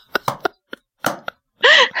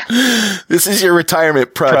 This is your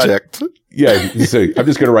retirement project. Yeah, so I'm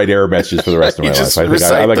just going to write error messages for the rest of my life.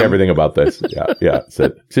 I like everything about this. Yeah.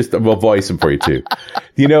 So just we'll voice them for you too.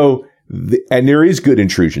 and there is good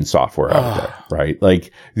intrusion software out there, right?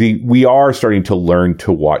 Like we are starting to learn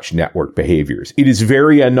to watch network behaviors. It is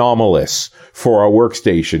very anomalous for a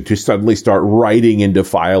workstation to suddenly start writing into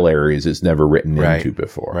file areas it's never written into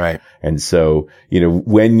before. Right. And so,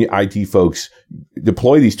 when IT folks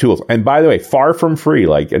deploy these tools, and by the way, far from free,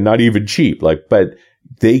 and not even cheap, but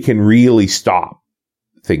they can really stop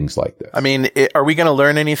things like this. I mean, are we going to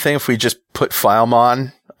learn anything if we just put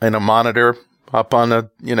FileMon in a monitor up on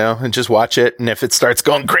and just watch it? And if it starts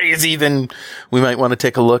going crazy, then we might want to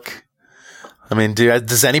take a look. I mean,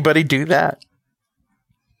 does anybody do that?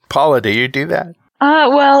 Paula, do you do that?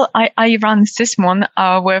 Well, I run Sysmon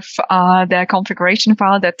with the configuration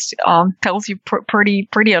file that tells you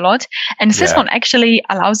pretty a lot. And Sysmon actually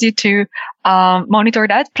allows you to monitor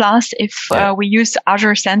that. Plus, if we use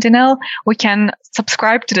Azure Sentinel, we can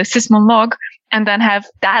subscribe to the Sysmon log and then have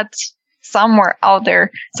that somewhere out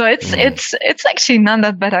there. So it's actually not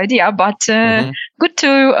that bad idea, but good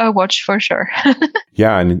to watch for sure.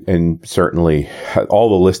 Yeah, and certainly all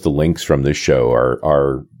the list of links from this show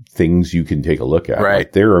are things you can take a look at.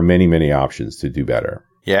 Right. There are many options to do better.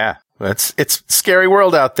 Yeah, it's a scary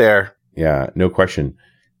world out there. Yeah, no question.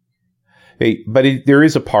 Hey, but there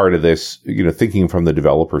is a part of this, thinking from the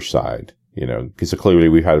developer side, because clearly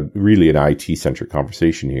we've had really an IT-centric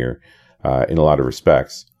conversation here in a lot of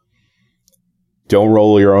respects. Don't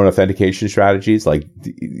roll your own authentication strategies. Beyond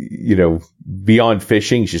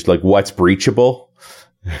phishing, it's just what's breachable.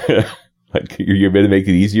 You're going to make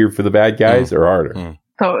it easier for the bad guys or harder.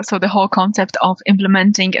 So the whole concept of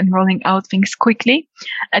implementing and rolling out things quickly,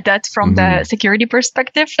 that from the security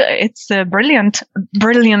perspective, it's a brilliant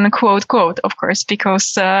quote, of course,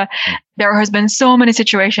 because there has been so many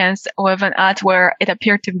situations with an ad where it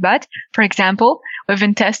appeared to be bad. For example, we've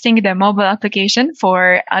been testing the mobile application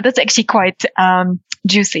for, that's actually quite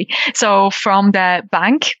juicy. So from the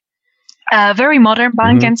bank, very modern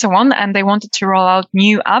bank and so on, and they wanted to roll out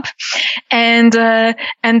new app. And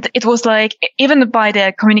it was even by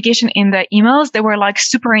the communication in the emails, they were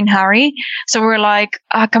super in hurry. So we're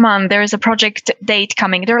come on, there is a project date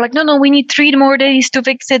coming. They're no, we need 3 more days to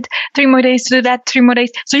fix it, 3 more days to do that, 3 more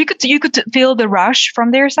days. So you could feel the rush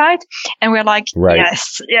from their side. And we're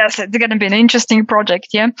yes, it's going to be an interesting project.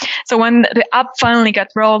 Yeah. So when the app finally got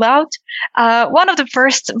rolled out, one of the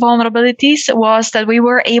first vulnerabilities was that we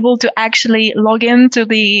were able to actually log into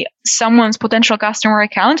someone's potential customer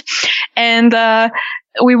account, and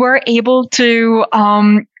we were able to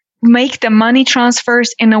make the money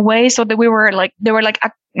transfers in a way so that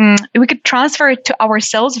we could transfer it to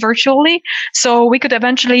ourselves virtually, so we could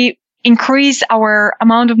eventually increase our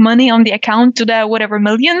amount of money on the account to the whatever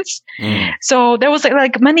millions. So there was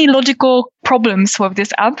many logical problems with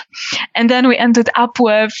this app. And then we ended up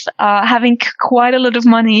with having quite a lot of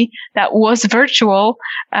money that was virtual.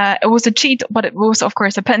 It was a cheat, but it was, of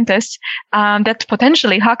course, a pen test that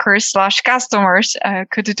potentially hackers / customers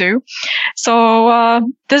could do. So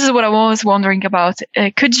this is what I was wondering about.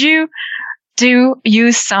 Could you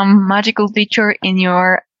use some magical feature in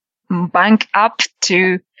your bank app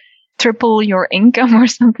to triple your income or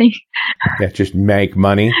something? Yeah, just make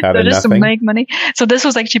money out of just nothing. Make money. So this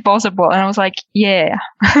was actually possible, and I was yeah.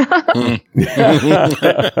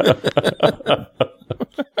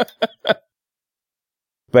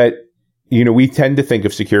 But we tend to think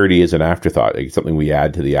of security as an afterthought, something we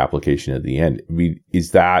add to the application at the end.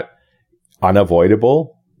 Is that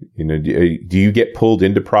unavoidable? Do you get pulled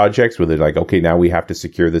into projects where they're okay, now we have to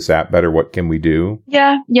secure this app better. What can we do?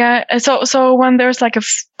 Yeah. So when there's a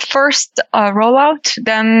first rollout,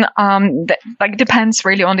 then depends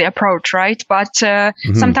really on the approach, right? But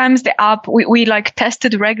sometimes the app we test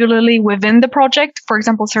it regularly within the project. For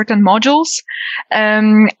example, certain modules,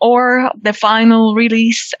 or the final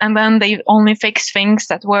release, and then they only fix things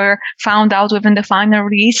that were found out within the final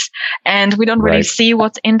release, and we don't really see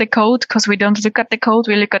what's in the code because we don't look at the code.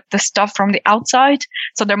 We look at the stuff from the outside.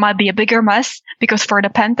 So there might be a bigger mess because for the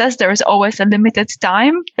pen test, there is always a limited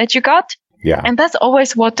time that you got. Yeah. And that's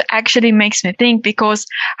always what actually makes me think, because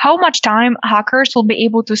how much time hackers will be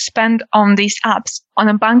able to spend on these apps, on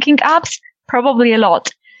the banking apps? Probably a lot.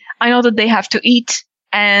 I know that they have to eat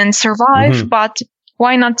and survive, but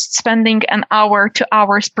why not spending an hour, 2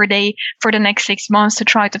 hours per day for the next 6 months to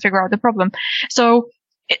try to figure out the problem? So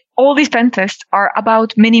all these pen tests are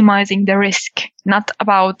about minimizing the risk, not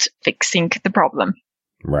about fixing the problem.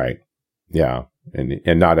 Right. Yeah. And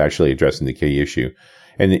not actually addressing the key issue.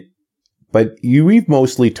 But we've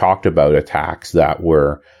mostly talked about attacks that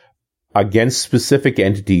were against specific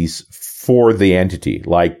entities for the entity,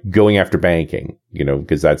 like going after banking,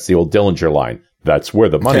 because that's the old Dillinger line. That's where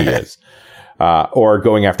the money is. or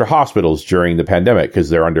going after hospitals during the pandemic because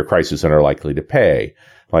they're under crisis and are likely to pay.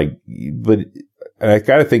 And I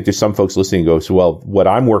got to think there's some folks listening who go, so, well, what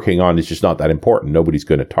I'm working on is just not that important. Nobody's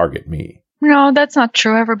going to target me. No, that's not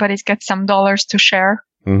true. Everybody's got some dollars to share.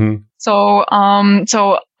 Mm-hmm. So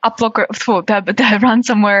Uplogger, the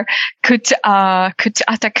ransomware could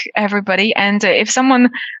attack everybody. And if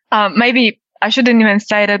someone, maybe I shouldn't even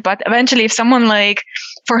say that, but eventually if someone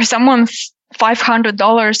for someone's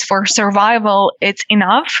 $500 for survival, it's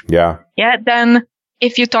enough. Yeah. Yeah. Then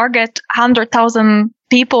if you target 100,000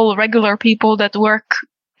 people, regular people that work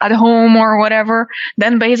at home or whatever,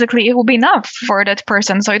 then basically it will be enough for that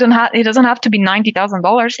person. So it doesn't have to be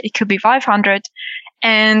 $90,000. It could be 500.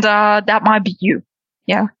 And, that might be you.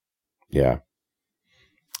 Yeah. Yeah.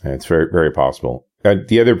 It's very, very possible. And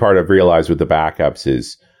the other part I've realized with the backups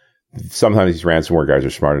is sometimes these ransomware guys are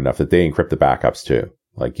smart enough that they encrypt the backups too.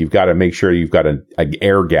 You've got to make sure you've got an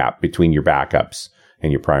air gap between your backups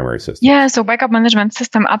and your primary system. Yeah, so backup management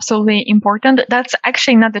system, absolutely important. That's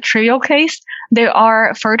actually not the trivial case. There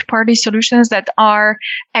are third-party solutions that are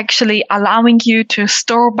actually allowing you to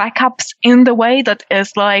store backups in the way that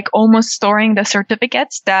is almost storing the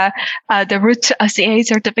certificates, the root CA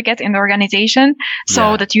certificate in the organization,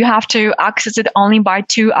 so that you have to access it only by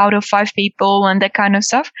 2 out of 5 people and that kind of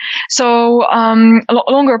stuff. So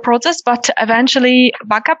longer process, but eventually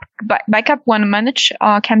backup when managed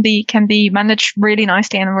can be managed really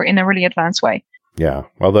nicely and in a really advanced way. Yeah.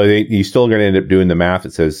 Although you're still going to end up doing the math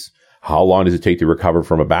that says, how long does it take to recover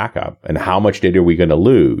from a backup? And how much data are we going to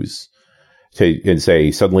lose? And say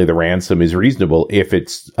suddenly the ransom is reasonable if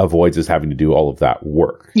it avoids us having to do all of that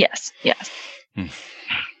work. Yes. Yeah.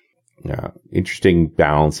 Interesting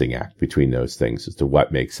balancing act between those things as to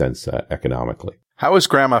what makes sense economically. How is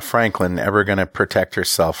Grandma Franklin ever going to protect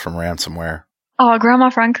herself from ransomware? Grandma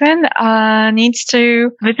Franklin needs to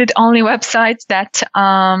visit only websites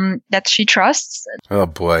that she trusts. Oh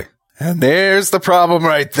boy. And there's the problem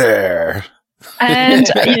right there. And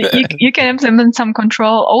you can implement some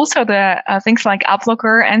control, also the things like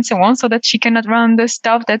Uplogger and so on, so that she cannot run the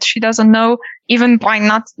stuff that she doesn't know, even by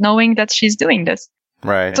not knowing that she's doing this.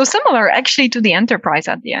 Right. So similar actually to the enterprise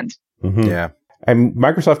at the end. Mm-hmm. Yeah. And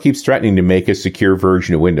Microsoft keeps threatening to make a secure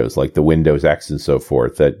version of Windows, like the Windows X and so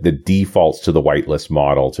forth, that defaults to the whitelist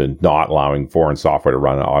model, to not allowing foreign software to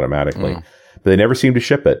run it automatically. But they never seem to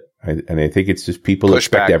ship it. And I think it's just people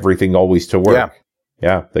expect everything always to work.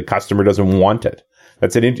 Yeah. The customer doesn't want it.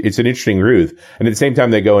 It's an interesting ruse. And at the same time,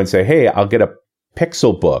 they go and say, hey, I'll get a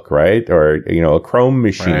Pixel book, right? Or, a Chrome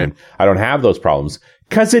machine. Right. I don't have those problems.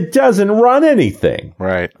 Because it doesn't run anything.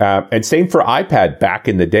 Right. And same for iPad back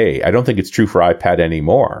in the day. I don't think it's true for iPad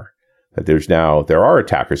anymore. That there are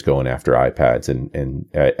attackers going after iPads and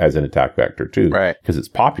as an attack vector too. Right. Because it's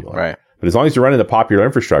popular. Right. But as long as you're running the popular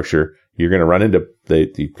infrastructure, you're going to run into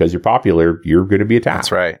because you're popular, you're going to be attacked.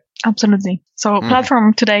 That's right. Absolutely. So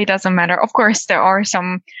platform today doesn't matter. Of course, there are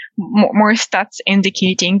some more stats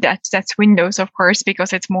indicating that that's Windows, of course,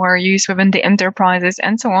 because it's more used within the enterprises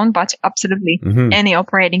and so on. But absolutely, any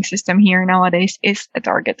operating system here nowadays is a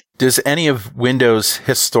target. Does any of Windows'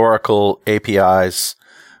 historical APIs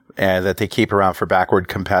that they keep around for backward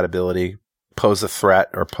compatibility pose a threat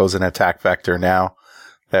or pose an attack vector now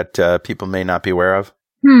that people may not be aware of?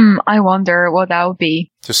 I wonder what that would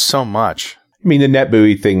be. Just so much. I mean, the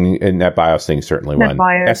NetBEUI thing and NetBIOS thing certainly one.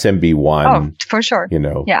 SMB1. Oh, for sure.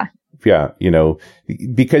 Yeah.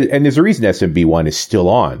 Because, and there's a reason SMB1 is still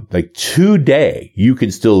on. Today, you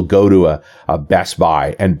can still go to a Best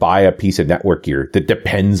Buy and buy a piece of network gear that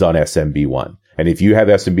depends on SMB1. And if you have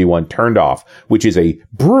SMB1 turned off, which is a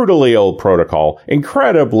brutally old protocol,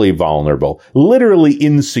 incredibly vulnerable, literally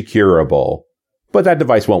insecurable, but that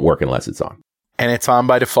device won't work unless it's on. And it's on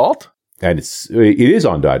by default? And it is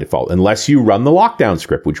on by default, unless you run the lockdown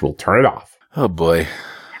script, which will turn it off. Oh, boy.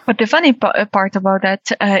 But the funny part about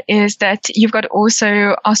that is that you've got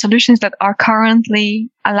also solutions that are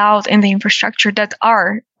currently allowed in the infrastructure that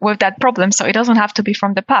are with that problem. So it doesn't have to be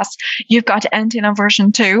from the past. You've got Antenna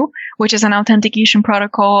version 2, which is an authentication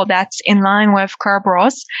protocol that's in line with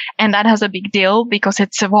Kerberos. And that has a big deal because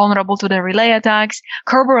it's vulnerable to the relay attacks.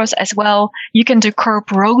 Kerberos as well. You can do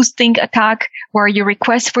Kerb roasting attack where you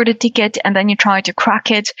request for the ticket and then you try to crack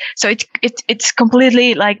it. So it's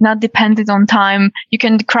completely not dependent on time. You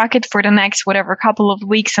can crack it for the next couple of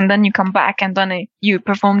weeks and then you come back and then you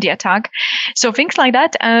perform the attack. So things like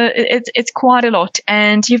that, it's quite a lot.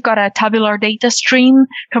 And you've got a tabular data stream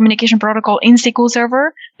communication protocol in SQL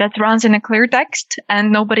Server that runs in a clear text and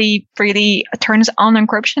nobody really turns on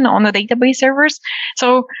encryption on the database servers.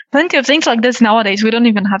 So plenty of things like this nowadays. We don't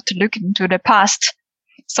even have to look into the past.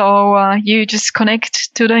 So you just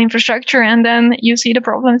connect to the infrastructure and then you see the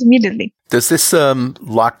problems immediately. Does this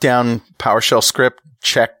lockdown PowerShell script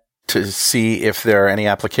check to see if there are any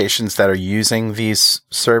applications that are using these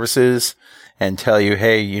services and tell you,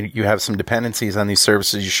 hey, you have some dependencies on these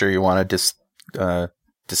services. You sure you want to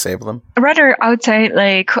disable them? Rather, I would say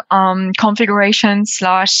like configuration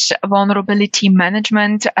 / vulnerability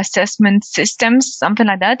management assessment systems, something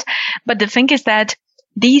like that. But the thing is that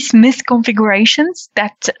these misconfigurations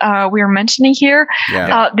that we're mentioning here,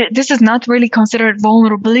 this is not really considered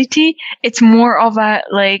vulnerability. It's more of a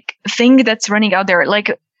like thing that's running out there.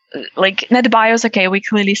 Like NetBIOS, okay, we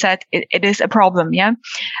clearly said it is a problem, yeah.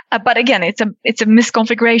 But again, it's a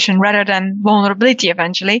misconfiguration rather than vulnerability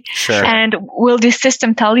eventually. Sure. And will this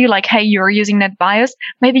system tell you like, hey, you're using NetBIOS?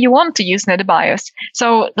 Maybe you want to use NetBIOS.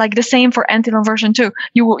 So like the same for Antivirus version 2.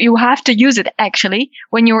 You have to use it actually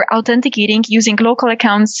when you're authenticating using local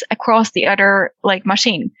accounts across the other like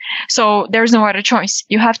machine. So there's no other choice.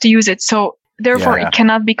 You have to use it. So therefore, it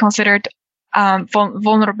cannot be considered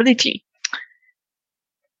vulnerability.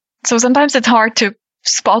 So sometimes it's hard to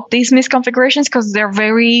spot these misconfigurations because they're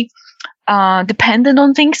very dependent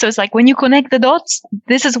on things. So it's like when you connect the dots,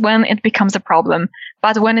 this is when it becomes a problem.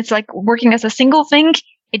 But when it's like working as a single thing,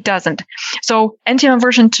 it doesn't. So Antivirus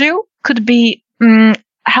version 2 could be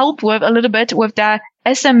help with a little bit with the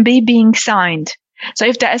SMB being signed. So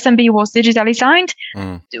if the SMB was digitally signed,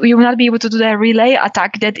 you will not be able to do the relay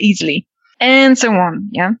attack that easily, and so on.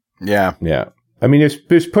 Yeah. Yeah. Yeah. I mean,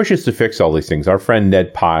 there's pushes to fix all these things. Our friend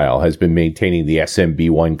Ned Pyle has been maintaining the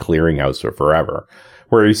SMB1 clearinghouse for forever,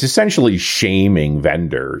 where he's essentially shaming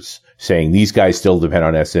vendors, saying these guys still depend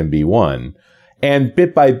on SMB1. And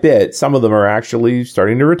bit by bit, some of them are actually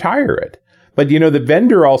starting to retire it. But, the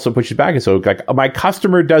vendor also pushes back. And so, like, my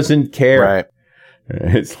customer doesn't care. Right.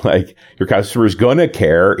 It's like your customer's going to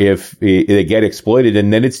care if they get exploited,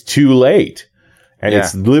 and then it's too late. And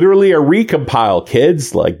it's literally a recompile,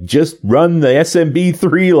 kids. Like, just run the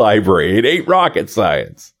SMB3 library. It ain't rocket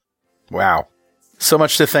science. Wow. So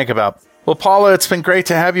much to think about. Well, Paula, it's been great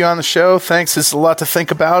to have you on the show. Thanks. It's a lot to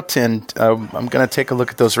think about. And I'm going to take a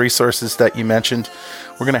look at those resources that you mentioned.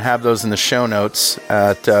 We're going to have those in the show notes.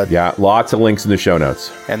 Lots of links in the show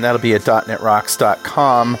notes. And that'll be at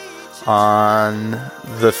 .netrocks.com on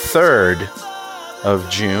the 3rd of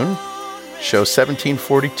June. Show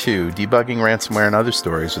 1742, Debugging, Ransomware, and Other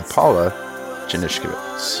Stories with Paula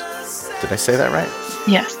Januszkiewicz. Did I say that right?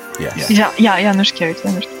 Yes. Yes. Yeah,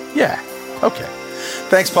 Januszkiewicz. Yeah. Okay.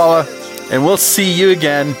 Thanks, Paula. And we'll see you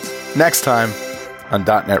again next time on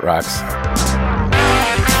 .NET Rocks.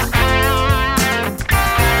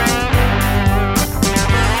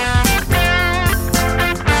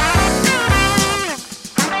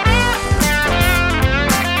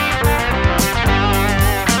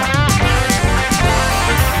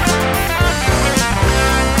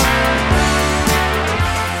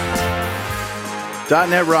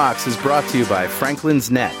 .NET Rocks is brought to you by Franklin's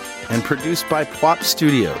Net and produced by Plop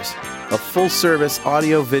Studios, a full-service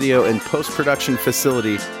audio, video, and post-production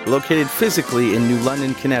facility located physically in New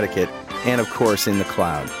London, Connecticut, and, of course, in the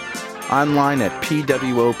cloud. Online at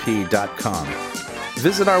pwop.com.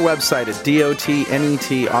 Visit our website at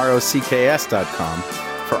dotnetrocks.com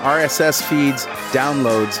for RSS feeds,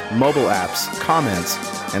 downloads, mobile apps, comments,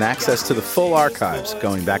 and access to the full archives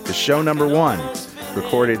going back to show number 1,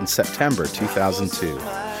 recorded in September 2002.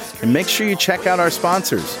 And make sure you check out our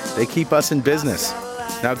sponsors. They keep us in business.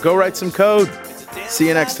 Now go write some code. See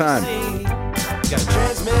you next time. Got a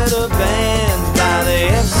transmitter banned by the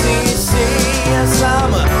FCC. Yes,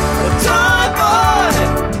 I'm a